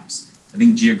these gaps. I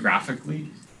think geographically,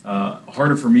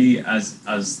 harder for me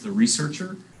as the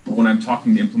researcher, but when I'm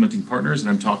talking to implementing partners and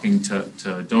I'm talking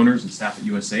to donors and staff at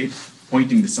USAID,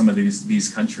 pointing to some of these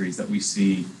countries that we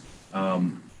see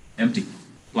empty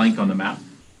blank on the map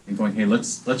and going, hey,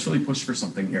 let's really push for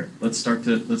something here. Let's start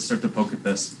to poke at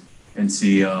this and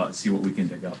see what we can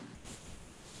dig up.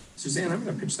 Suzanne, I'm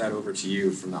going to pitch that over to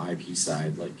you from the IP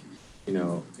side. Like, you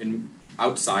know, in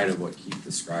outside of what Keith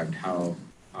described, how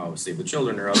Save the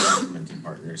Children or other implementing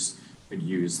partners could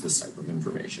use this type of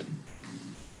information.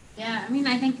 Yeah, I mean,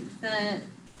 I think the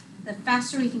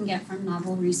faster we can get from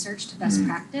novel research to best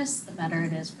practice, the better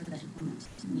it is for the implementing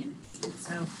community.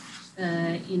 So,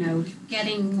 you know,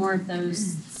 getting more of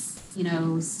those, you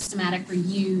know, systematic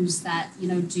reviews that, you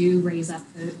know, do raise up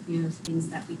the, you know, things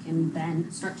that we can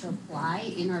then start to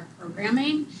apply in our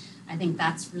programming. I think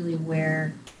that's really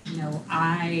where, you know,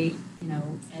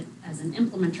 as an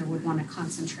implementer would want to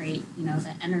concentrate, you know,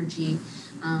 the energy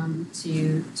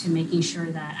to making sure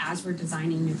that as we're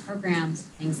designing new programs,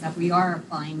 things that we are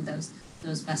applying those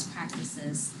best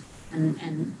practices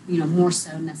and you know, more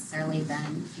so necessarily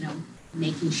than, you know,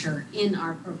 making sure in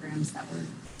our programs that we're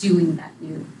doing that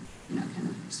new, you know, kind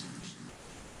of research.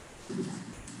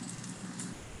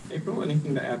 April,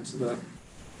 anything to add to that?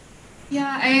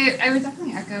 Yeah, I would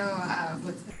definitely echo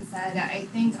what's been said. I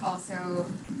think also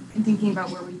in thinking about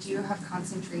where we do have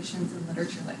concentrations in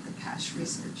literature, like the cash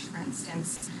research, for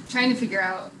instance, trying to figure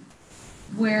out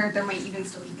where there might even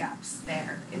still be gaps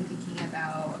there in thinking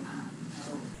about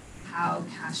you know, how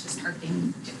cash is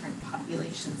targeting different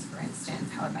populations, for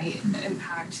instance, how it might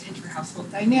impact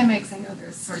inter-household dynamics. I know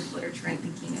there's sort of literature in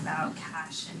thinking about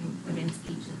cash and women's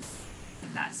ages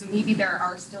like that. So maybe there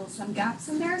are still some gaps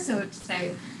in there. So to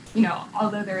say, you know,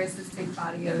 although there is this big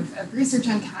body of research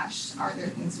on cash, are there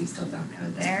things we still don't know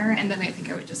there? And then I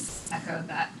think I would just echo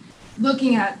that,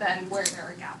 looking at then where there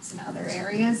are gaps in other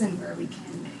areas and where we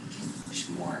can push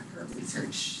more for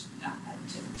research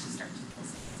to start to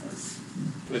fill those.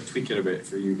 I'm going to tweak it a bit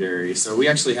for you, Gary. So we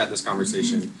actually had this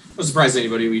conversation. No surprise to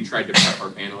anybody. We tried to prep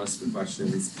our panelists with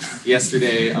questions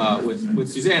yesterday with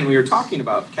Suzanne. We were talking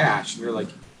about cash. We were like,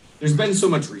 there's been so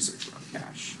much research around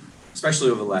cash, especially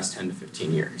over the last 10 to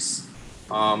 15 years.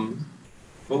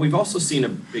 But we've also seen a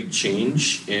big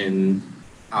change in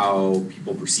how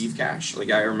people perceive cash.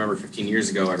 Like, I remember 15 years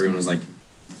ago, everyone was like,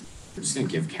 we're just going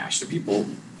to give cash to people.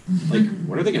 Like,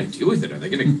 what are they going to do with it? Are they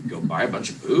going to go buy a bunch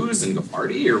of booze and go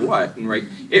party or what? And right,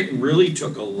 it really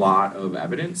took a lot of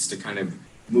evidence to kind of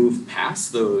move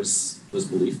past those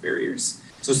belief barriers.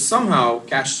 So somehow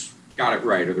cash got it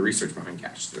right, or the research behind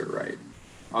cash did it right.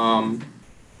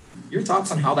 Your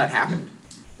thoughts on how that happened?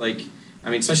 Like, I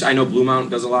mean, especially I know Blue Mountain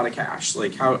does a lot of cash.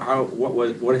 Like,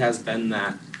 what has been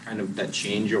that kind of that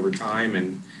change over time,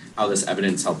 and how this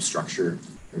evidence helps structure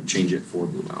or change it for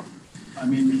Blue Mountain? I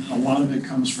mean, a lot of it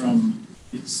comes from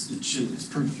it's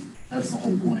proof. That's the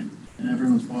whole point, and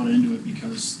everyone's bought into it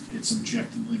because it's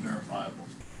objectively verifiable.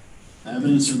 The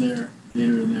evidence are there,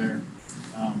 data are there,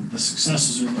 the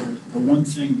successes are there. The one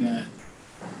thing that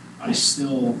I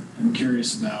still am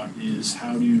curious about is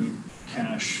how do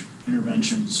cash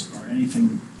interventions or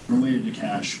anything related to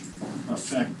cash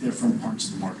affect different parts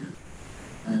of the market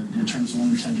and in terms of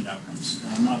unintended outcomes.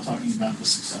 And I'm not talking about the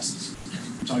successes.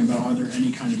 I'm talking about are there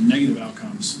any kind of negative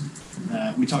outcomes.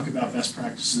 We talk about best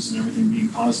practices and everything being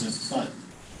positive, but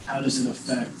how does it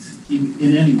affect,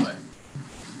 in any way,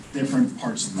 different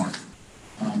parts of the market?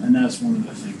 And that's one of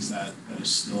the things that is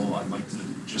still, I'd like to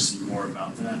just see more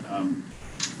about that.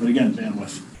 But again,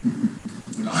 bandwidth,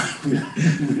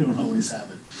 we don't always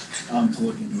have it to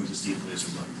look into it as deeply as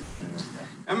we'd like.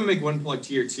 I'm gonna make one plug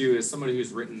here too, as somebody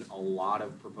who's written a lot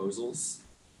of proposals.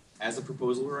 As a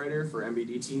proposal writer for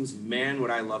MBD teams, man, would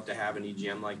I love to have an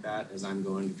EGM like that as I'm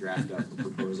going to draft up a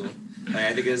proposal. Like,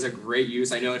 I think it's a great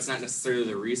use. I know it's not necessarily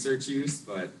the research use,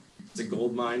 but it's a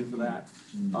gold mine for that.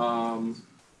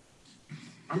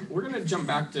 We're going to jump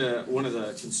back to one of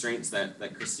the constraints that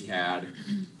Christy had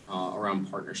around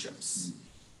partnerships.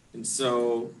 And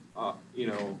so, you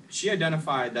know, she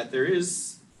identified that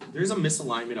there's a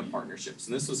misalignment of partnerships.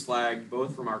 And this was flagged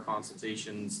both from our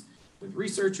consultations with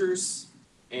researchers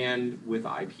and with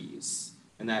IPs.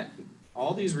 And that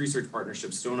all these research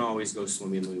partnerships don't always go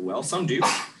swimmingly well. Some do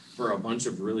for a bunch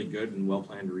of really good and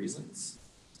well-planned reasons.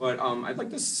 But I'd like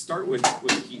to start with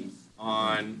Keith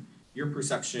on your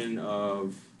perception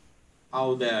of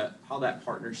how that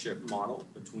partnership model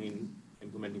between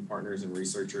implementing partners and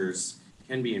researchers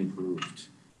can be improved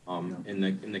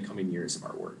in the coming years of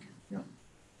our work. Yeah,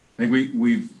 I think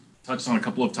we've touched on a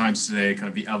couple of times today, kind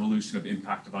of the evolution of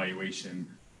impact evaluation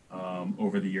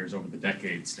over the years, over the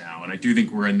decades now, and I do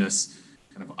think we're in this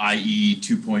kind of IE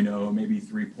 2.0, maybe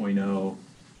 3.0.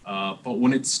 But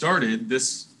when it started,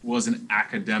 this was an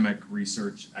academic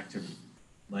research activity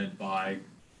led by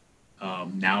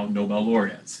now Nobel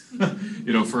laureates,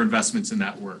 you know, for investments in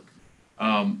that work.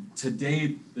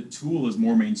 Today, the tool is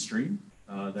more mainstream.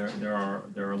 There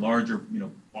are a larger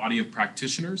body of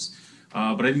practitioners,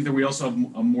 but I think that we also have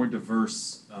a more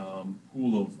diverse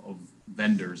pool of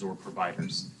vendors or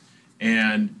providers.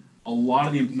 And a lot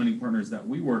of the implementing partners that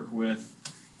we work with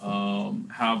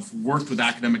have worked with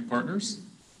academic partners,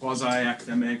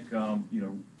 quasi-academic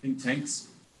think tanks,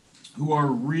 who are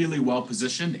really well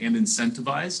positioned and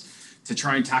incentivized to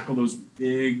try and tackle those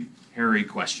big, hairy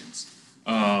questions,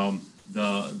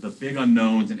 the big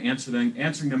unknowns, and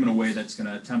answering them in a way that's going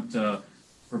to attempt to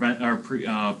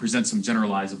present some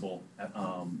generalizable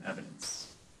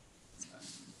evidence.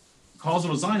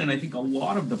 Causal design, and I think a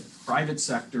lot of the private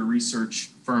sector research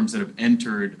firms that have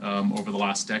entered over the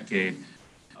last decade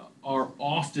are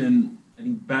often, I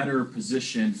think, better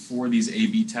positioned for these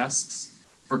A/B tests,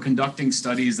 for conducting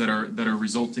studies that are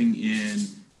resulting in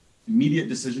immediate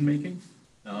decision making.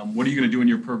 What are you going to do in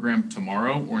your program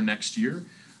tomorrow or next year?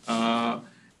 And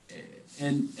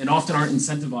often aren't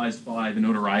incentivized by the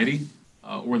notoriety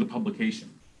or the publication.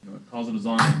 At Causal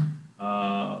Design,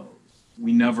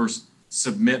 we never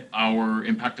submit our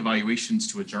impact evaluations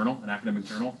to a journal, an academic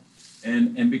journal.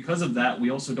 And because of that, we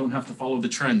also don't have to follow the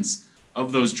trends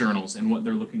of those journals and what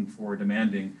they're looking for,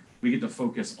 demanding. We get to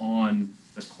focus on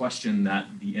the question that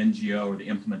the NGO or the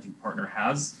implementing partner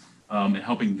has and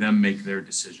helping them make their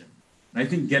decision. And I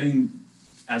think getting,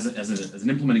 as an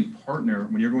implementing partner,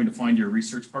 when you're going to find your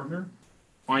research partner,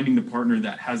 finding the partner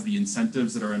that has the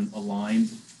incentives that are aligned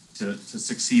to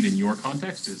succeed in your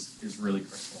context is really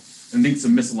critical. And I think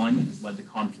some misalignment has led to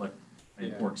conflict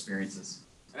and poor experiences.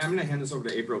 And I'm going to hand this over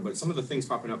to April, but some of the things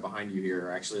popping up behind you here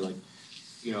are actually like,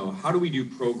 how do we do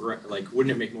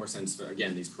wouldn't it make more sense to,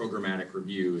 again, these programmatic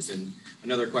reviews? And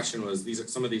another question was,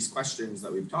 some of these questions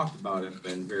that we've talked about have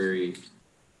been very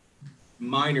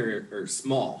minor or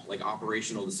small, like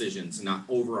operational decisions and not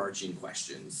overarching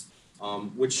questions,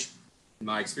 which in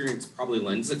my experience probably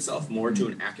lends itself more to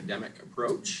an academic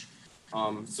approach.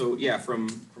 So yeah, from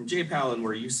JPAL and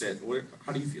where you sit,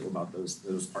 how do you feel about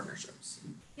those partnerships?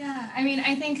 Yeah, I mean,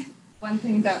 I think one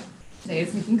thing that today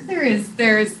is making clear is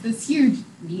there's this huge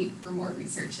need for more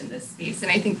research in this space,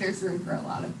 and I think there's room for a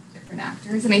lot of different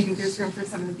actors, and I think there's room for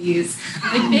some of these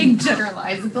like big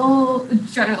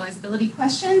generalizability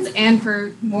questions, and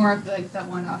for more of the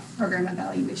one-off program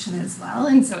evaluation as well.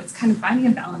 And so it's kind of finding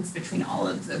a balance between all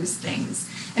of those things.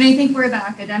 And I think where the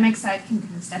academic side can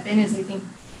kind of step in is, I think,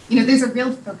 there's a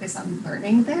real focus on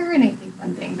learning there, and I think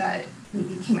one thing that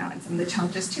maybe came out in some of the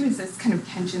challenges too is this kind of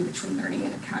tension between learning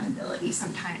and accountability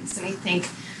sometimes. And I think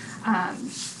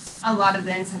a lot of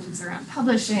the incentives around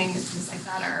publishing and things like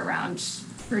that are around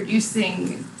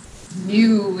producing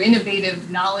new,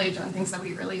 innovative knowledge on things that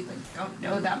we really don't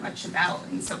know that much about,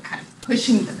 and so kind of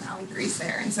pushing the boundaries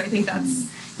there. And so I think that's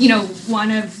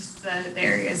one of the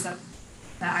areas that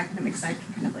the academic side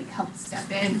can kind of help step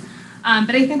in.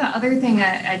 But I think the other thing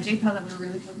at JPAL that we're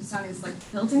really focused on is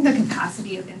building the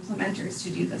capacity of implementers to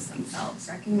do this themselves,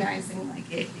 recognizing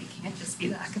it can't just be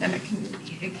the academic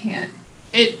community,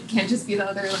 it can't just be the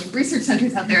other research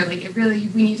centers out there. We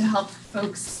need to help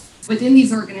folks within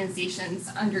these organizations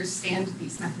understand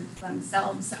these methods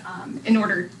themselves in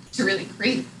order to really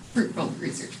create fruitful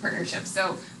research partnerships.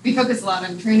 So we focus a lot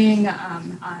on training,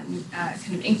 on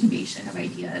kind of incubation of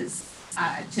ideas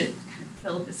to kind of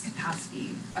build this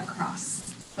capacity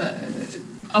across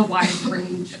a wide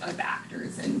range of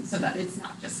actors, and so that it's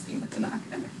not just being within the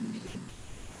academic community.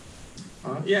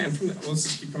 And let's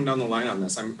just keep coming down the line on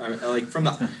this. I'm like from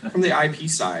the IP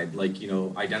side,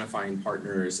 identifying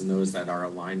partners and those that are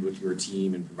aligned with your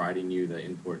team and providing you the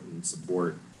input and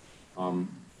support.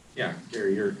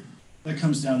 Gary, that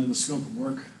comes down to the scope of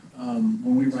work.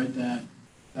 When we write that,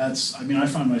 I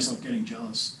find myself getting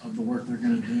jealous of the work they're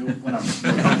going to do when I'm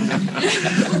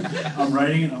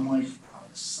writing it. I'm like, oh,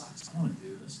 this sucks. I want to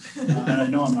do this, and I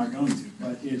know I'm not going to.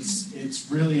 But it's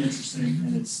really interesting,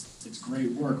 and it's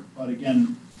great work. But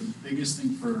again, the biggest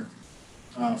thing for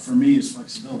me is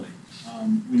flexibility.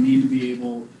 We need to be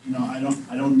able. I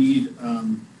don't need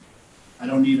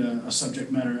a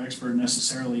subject matter expert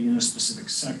necessarily in a specific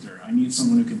sector. I need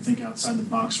someone who can think outside the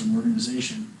box from an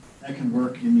organization that can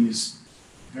work in these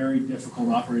very difficult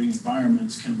operating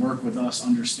environments, can work with us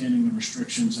understanding the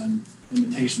restrictions and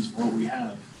limitations of what we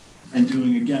have, and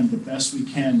doing, again, the best we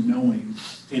can, knowing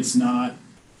it's not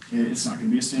going to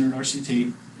be a standard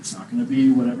RCT, it's not going to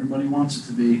be what everybody wants it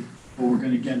to be, but we're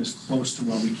going to get as close to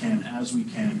what we can as we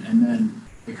can, and then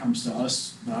it comes to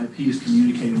us, the IPs,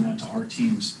 communicating that to our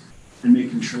teams and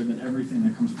making sure that everything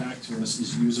that comes back to us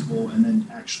is usable and then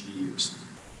actually used.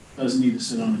 It doesn't need to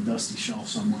sit on a dusty shelf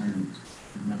somewhere and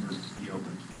never be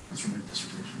opened. That's from my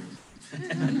dissertation.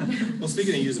 Well,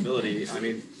 speaking of usability, I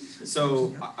mean,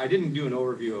 so I didn't do an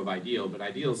overview of IDEAL, but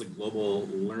IDEAL is a global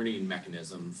learning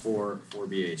mechanism for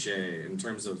BHA in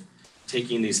terms of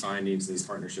taking these findings, these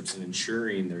partnerships, and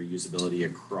ensuring their usability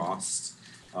across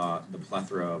the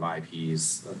plethora of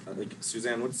IPs. Like,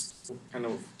 Suzanne, what's kind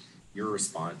of your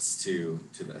response to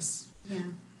this? Yeah.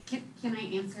 Can I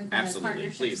answer the Absolutely,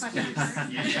 partnerships question?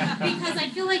 please. Because I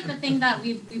feel like the thing that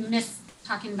we missed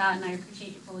talking about, and I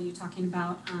appreciate you talking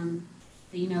about,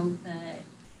 the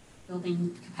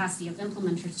building capacity of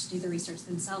implementers to do the research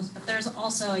themselves, but there's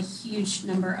also a huge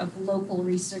number of local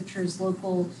researchers,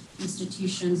 local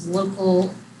institutions,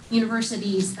 local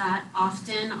universities that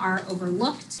often are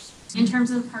overlooked in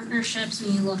terms of partnerships.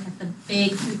 When you look at the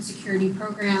big food security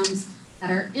programs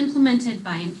that are implemented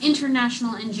by an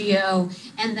international NGO,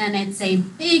 and then it's a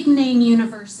big name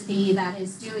university that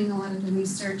is doing a lot of the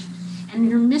research, and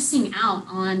you're missing out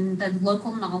on the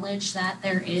local knowledge that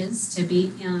there is to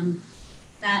be,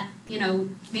 that,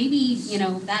 maybe,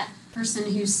 that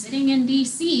person who's sitting in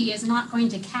DC is not going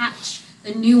to catch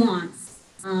the nuance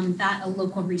that a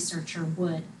local researcher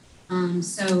would.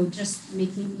 So just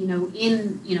making,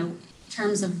 in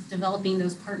terms of developing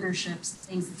those partnerships,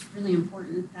 things, it's really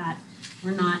important that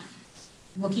we're not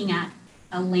looking at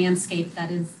a landscape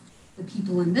that is the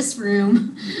people in this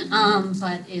room,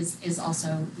 but is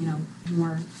also,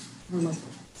 more local.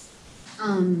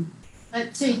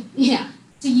 But to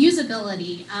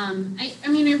usability, I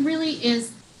mean, it really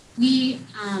is, we,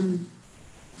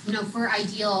 for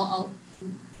IDEAL,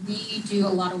 we do a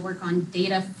lot of work on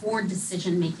data for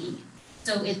decision making.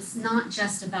 So it's not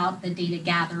just about the data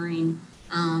gathering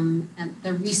and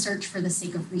the research for the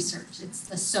sake of research. It's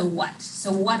the so what.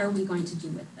 So what are we going to do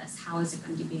with this? How is it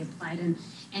going to be applied?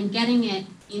 And getting it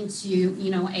into,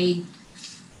 a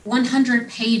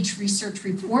 100-page research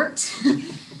report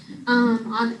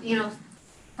on,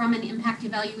 from an impact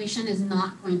evaluation is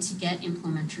not going to get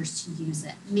implementers to use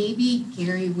it. Maybe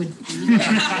Gary would be.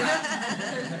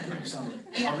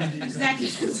 Yeah,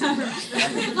 exactly.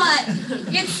 But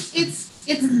it's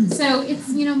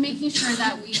making sure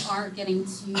that we are getting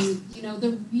to,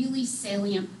 the really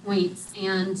salient points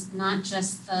and not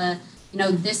just the,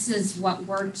 this is what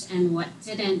worked and what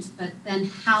didn't, but then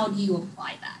how do you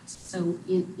apply that? So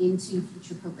into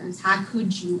future programs, how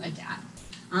could you adapt?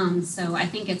 So I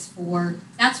think that's where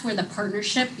the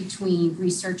partnership between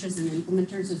researchers and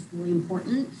implementers is really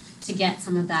important to get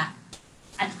some of that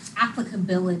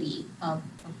applicability of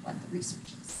what the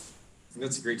research is.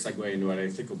 That's a great segue into what I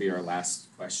think will be our last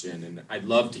question, and I'd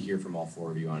love to hear from all four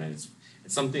of you on it.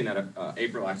 It's something that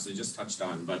April actually just touched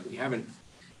on, but we haven't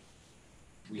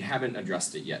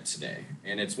addressed it yet today.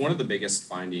 And it's one of the biggest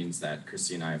findings that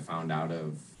Christy and I have found out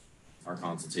of our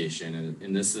consultation,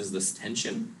 and this is this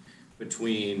tension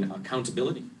between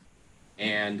accountability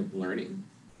and learning,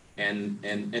 and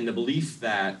the belief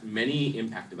that many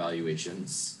impact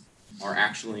evaluations are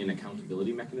actually an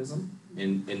accountability mechanism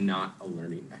and not a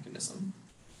learning mechanism.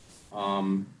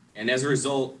 And as a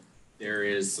result, there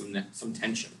is some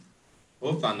tension,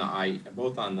 both on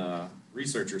the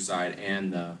researcher side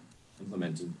and the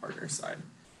implementing partner side.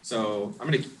 So I'm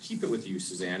going to keep it with you,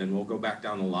 Suzanne, and we'll go back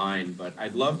down the line, but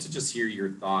I'd love to just hear your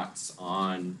thoughts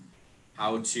on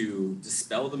how to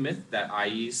dispel the myth that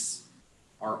IEs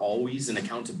are always an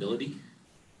accountability.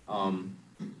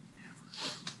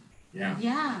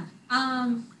 Yeah.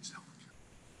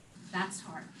 That's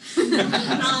hard.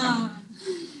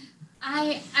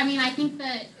 I think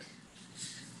that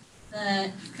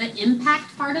the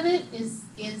impact part of it is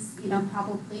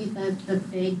probably the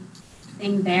big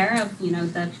thing there of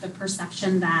the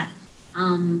perception that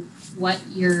what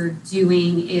you're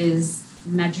doing is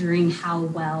measuring how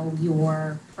well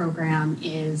your program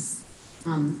is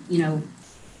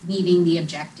meeting the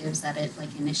objectives that it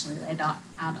initially laid out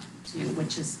to,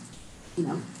 which is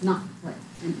not what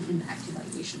an impact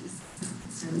evaluation is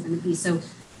necessarily going to be. So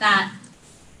that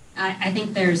I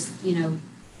think there's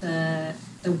the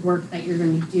work that you're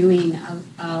going to be doing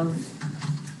of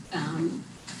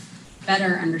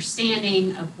better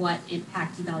understanding of what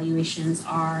impact evaluations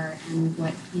are and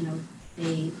what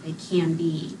they can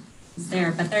be is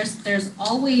there. But there's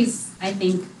always, I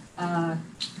think, a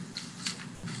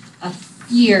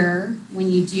fear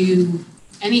when you do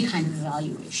any kind of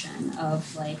evaluation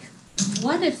of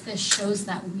what if this shows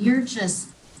that we're just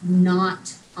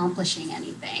not accomplishing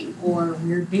anything, or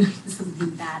we're doing something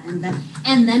bad, and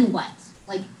then what?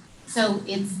 So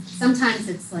sometimes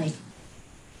it's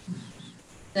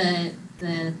the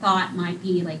thought might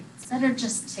be it's better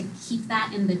just to keep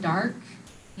that in the dark,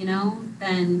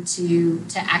 than to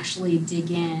actually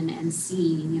dig in and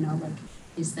see,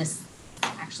 is this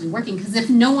actually working. Because if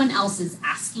no one else is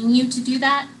asking you to do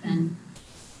that, then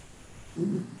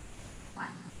why?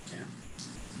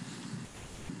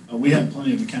 We have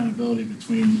plenty of accountability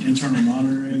between internal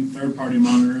monitoring, third-party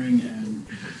monitoring, and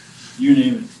you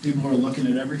name it. People are looking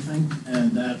at everything,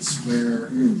 and that's where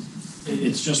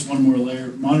it's just one more layer.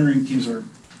 Monitoring teams are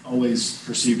always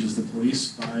perceived as the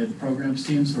police by the programs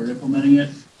teams who are implementing it.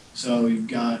 So you've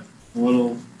got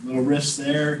little rifts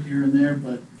there, here and there,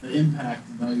 but the impact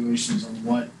evaluations are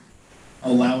what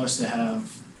allow us to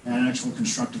have an actual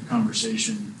constructive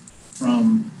conversation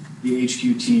from the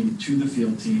HQ team to the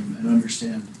field team and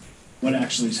understand what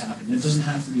actually is happening. It doesn't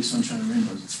have to be sunshine and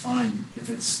rainbows. It's fine if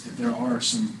there are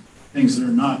some things that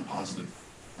are not positive,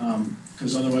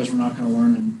 because otherwise we're not going to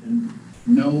learn. And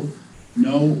no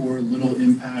or little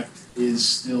impact is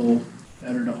still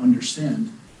better to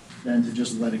understand than to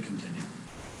just let it continue.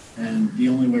 And the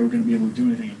only way we're going to be able to do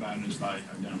anything about it is by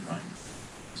identifying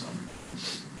it. So.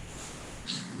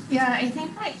 Yeah, I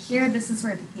think that here, this is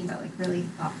where thinking about like really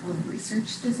thoughtful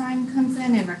research design comes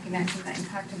in, and recognizing that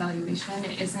impact evaluation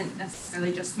isn't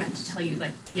necessarily just meant to tell you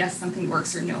like, yes, something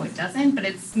works or no, it doesn't, but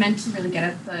it's meant to really get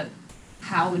at the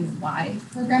how and why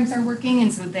programs are working.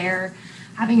 And so they're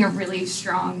having a really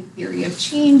strong theory of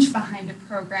change behind a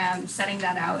program, setting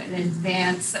that out in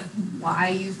advance of why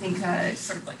you think a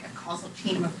sort of like a causal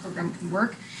chain of a program can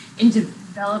work. In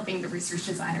developing the research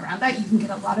design around that, you can get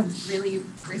a lot of really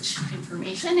rich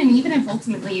information. And even if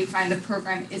ultimately you find the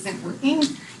program isn't working,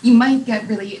 you might get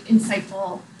really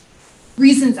insightful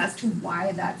reasons as to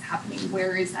why that's happening.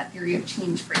 Where is that theory of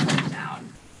change breaking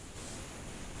down?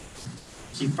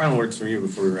 Keith, final words from you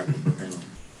before we wrap up the panel.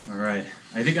 All right.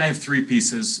 I think I have three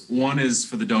pieces. One is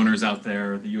for the donors out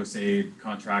there, the USAID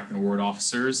contract and award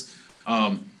officers.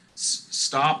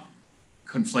 Stop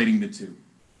conflating the two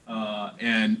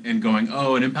and going,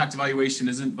 oh, an impact evaluation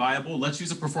isn't viable. Let's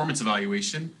use a performance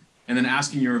evaluation, and then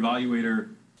asking your evaluator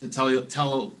to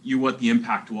tell you what the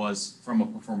impact was from a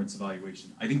performance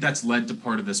evaluation. I think that's led to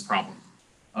part of this problem.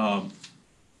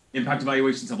 Impact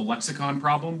evaluations have a lexicon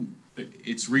problem.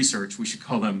 It's research. We should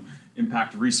call them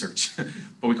impact research,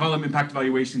 but we call them impact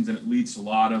evaluations, and it leads to a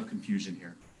lot of confusion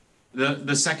here.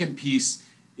 The second piece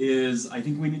is I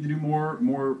think we need to do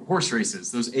more horse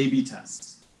races, those A/B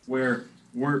tests, where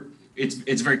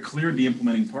it's very clear to the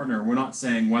implementing partner. We're not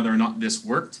saying whether or not this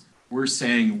worked. We're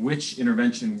saying which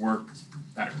intervention worked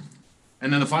better.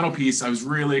 And then the final piece, I was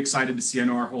really excited to see. I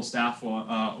know our whole staff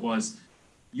was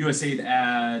USAID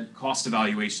add cost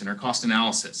evaluation or cost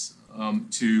analysis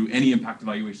to any impact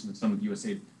evaluation that's done with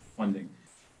USAID funding.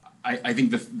 I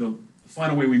think the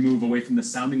final way we move away from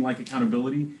this sounding like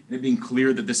accountability and it being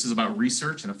clear that this is about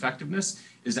research and effectiveness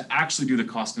is to actually do the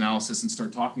cost analysis and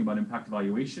start talking about impact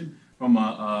evaluation from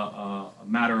a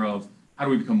matter of how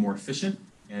do we become more efficient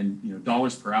and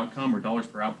dollars per outcome or dollars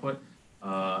per output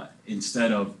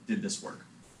instead of did this work.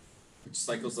 Which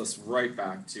cycles us right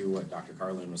back to what Dr.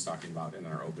 Karlan was talking about in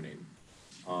our opening.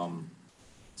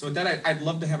 So with that, I'd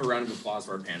love to have a round of applause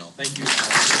for our panel. Thank you.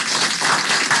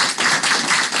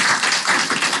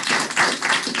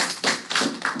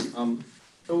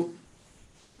 So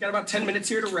got about 10 minutes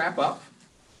here to wrap up.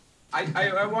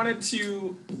 I wanted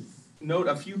to note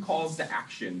a few calls to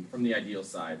action from the Ideal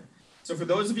side. So for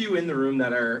those of you in the room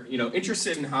that are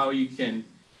interested in how you can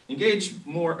engage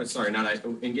more with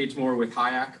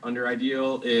HAEC under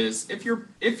Ideal is if you're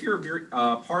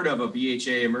part of a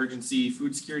BHA emergency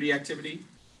food security activity,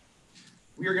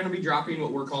 we are going to be dropping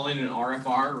what we're calling an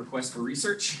RFR, request for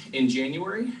research, in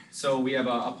January. So we have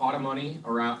a pot of money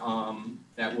around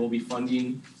that will be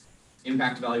funding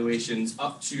impact evaluations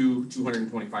up to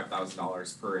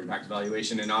 $225,000 per impact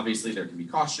evaluation. And obviously there can be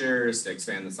cost shares to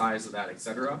expand the size of that, et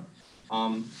cetera.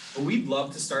 But we'd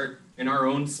love to start in our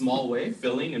own small way,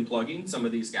 filling and plugging some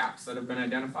of these gaps that have been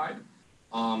identified.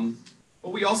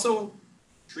 But we also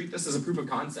treat this as a proof of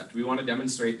concept. We want to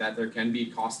demonstrate that there can be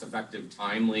cost-effective,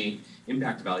 timely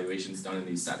impact evaluations done in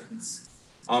these settings.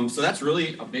 So that's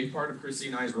really a big part of Chrissy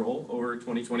and I's role over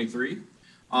 2023.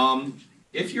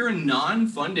 If you're a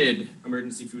non-funded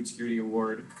Emergency Food Security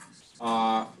Award,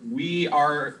 we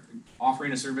are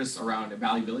offering a service around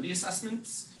evaluability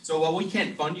assessments. So while we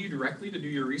can't fund you directly to do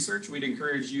your research, we'd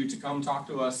encourage you to come talk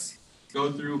to us, go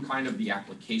through kind of the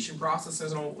application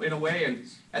processes in a way, and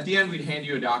at the end we'd hand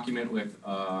you a document with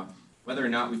whether or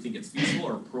not we think it's feasible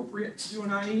or appropriate to do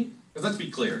an IE. Because let's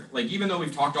be clear, like even though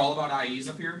we've talked all about IEs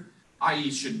up here,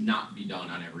 IEs should not be done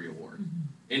on every award,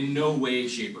 in no way,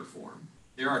 shape, or form.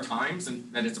 There are times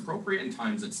that it's appropriate and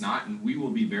times it's not, and we will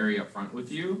be very upfront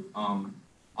with you on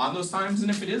those times,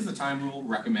 and if it is the time, we'll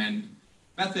recommend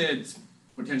methods,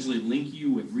 potentially link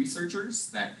you with researchers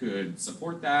that could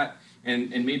support that, and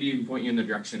maybe even point you in the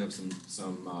direction of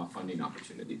some funding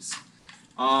opportunities.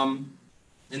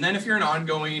 And then if you're an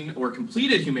ongoing or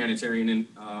completed humanitarian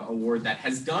award that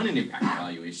has done an impact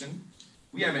evaluation,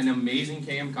 we have an amazing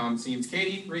KM Comms team.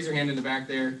 Katie, raise your hand in the back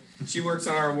there. She works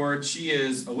on our award. She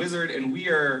is a wizard, and we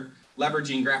are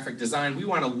leveraging graphic design. We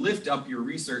want to lift up your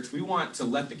research. We want to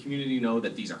let the community know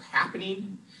that these are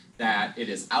happening, that it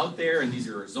is out there, and these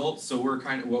are results. So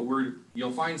we're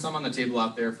you'll find some on the table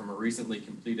out there from a recently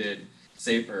completed,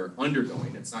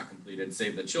 undergoing, it's not completed,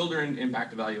 Save the Children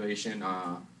impact evaluation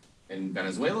in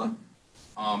Venezuela.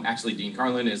 Actually, Dean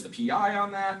Karlan is the PI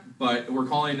on that, but we're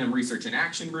calling them research and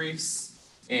action briefs.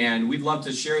 And we'd love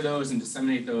to share those and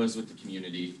disseminate those with the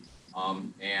community.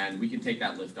 And we can take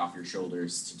that lift off your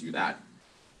shoulders to do that.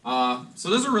 So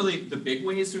those are really the big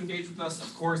ways to engage with us.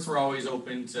 Of course, we're always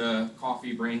open to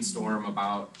coffee, brainstorm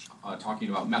about talking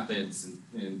about methods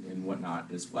and whatnot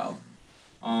as well.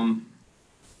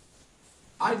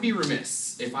 I'd be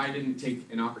remiss if I didn't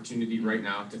take an opportunity right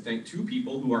now to thank two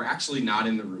people who are actually not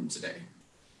in the room today.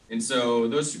 And so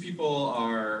those two people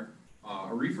are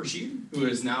Arif Rashid, who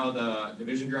is now the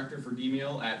Division Director for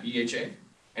DMEAL at BHA,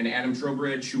 and Adam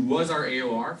Trowbridge, who was our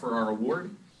AOR for our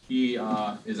award. He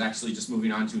is actually just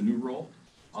moving on to a new role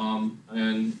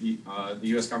in the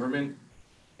US government.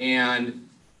 And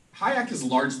HAEC is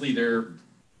largely their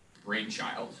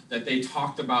brainchild that they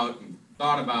talked about and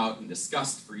thought about and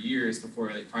discussed for years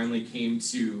before they finally came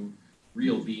to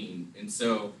real being. And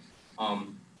so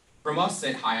from us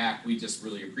at HAEC, we just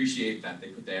really appreciate that they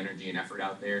put the energy and effort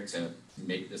out there to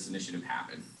make this initiative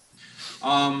happen.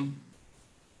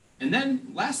 And then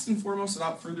last and foremost,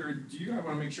 without further ado, I want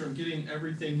to make sure I'm getting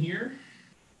everything here.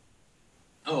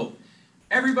 Oh,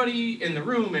 everybody in the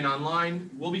room and online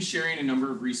will be sharing a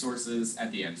number of resources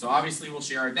at the end. So obviously we'll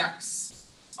share our decks.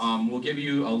 We'll give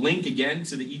you a link again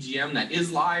to the EGM that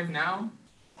is live now.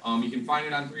 You can find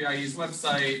it on 3IE's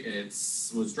website. It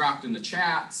was dropped in the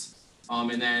chat.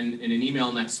 And then in an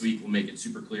email next week, we'll make it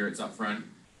super clear it's up front.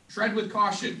 Tread with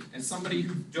caution. As somebody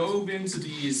who dove into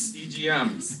these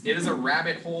EGMs, it is a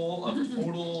rabbit hole of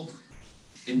total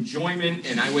enjoyment,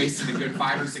 and I wasted a good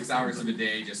 5 or 6 hours of a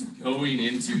day just going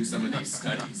into some of these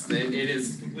studies. It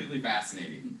is completely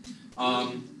fascinating.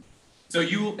 And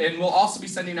we'll also be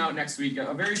sending out next week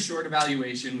a very short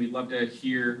evaluation. We'd love to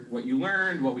hear what you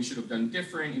learned, what we should have done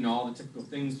different, all the typical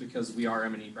things, because we are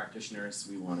M&E practitioners,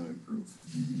 we want to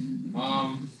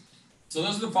improve. So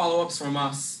those are the follow-ups from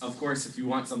us. Of course, if you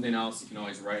want something else, you can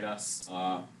always write us.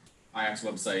 HAEC's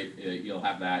website, you'll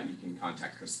have that. You can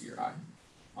contact Christy or I.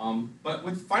 But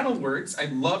with final words,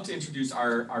 I'd love to introduce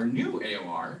our new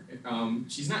AOR.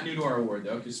 She's not new to our award,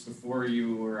 though, because before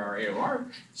you were our AOR,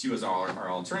 she was our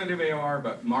alternative AOR,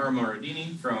 but Mara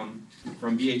Mordini from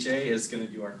BHA is going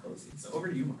to do our closing. So over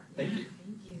to you, Mara. Thank you.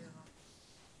 Thank you.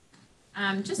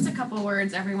 Just a couple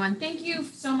words, everyone. Thank you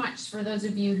so much for those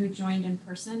of you who joined in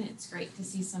person. It's great to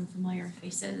see some familiar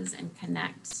faces and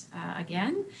connect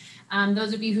again.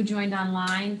 Those of you who joined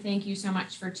online, thank you so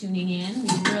much for tuning in.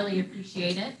 We really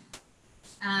appreciate it.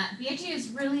 BHA is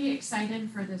really excited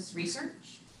for this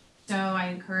research. So I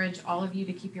encourage all of you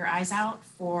to keep your eyes out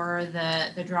for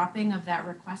the dropping of that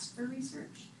request for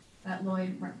research that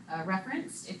Lloyd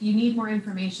referenced. If you need more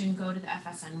information, go to the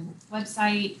FSN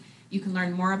website. You can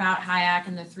learn more about HAEC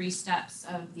and the 3 steps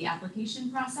of the application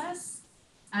process.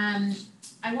 I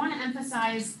want to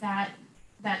emphasize that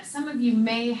some of you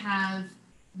may have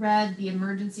read the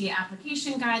emergency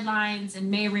application guidelines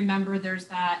and may remember there's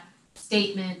that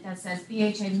statement that says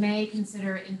BHA may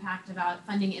consider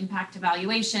funding impact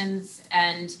evaluations,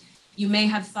 and you may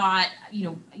have thought,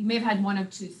 you may have had one of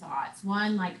 2 thoughts.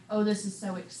 One, like, oh, this is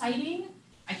so exciting,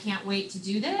 I can't wait to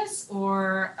do this,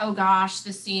 or, oh gosh,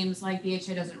 this seems like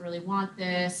BHA doesn't really want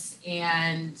this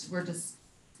and we're just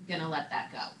gonna let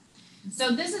that go.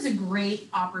 So this is a great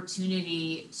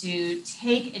opportunity to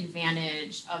take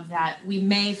advantage of that. We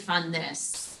may fund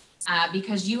this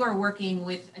because you are working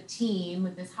with a team,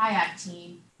 with this HAEC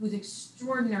team, who's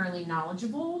extraordinarily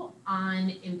knowledgeable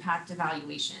on impact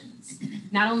evaluations.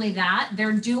 Not only that,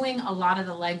 they're doing a lot of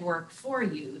the legwork for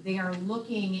you. They are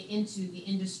looking into the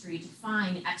industry to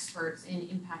find experts in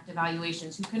impact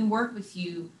evaluations who can work with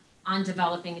you on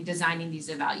developing and designing these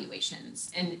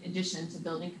evaluations, in addition to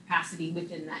building capacity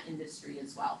within that industry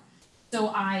as well. So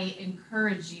I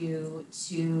encourage you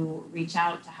to reach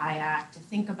out to HAEC to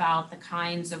think about the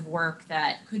kinds of work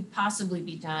that could possibly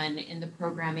be done in the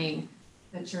programming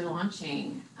that you're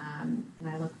launching, and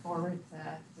I look forward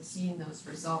to seeing those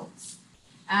results.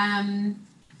 I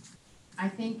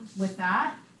think with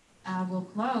that, we'll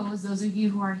close. Those of you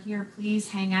who are here, please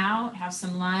hang out, have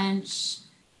some lunch.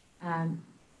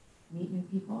 meet new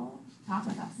people, talk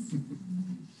with us.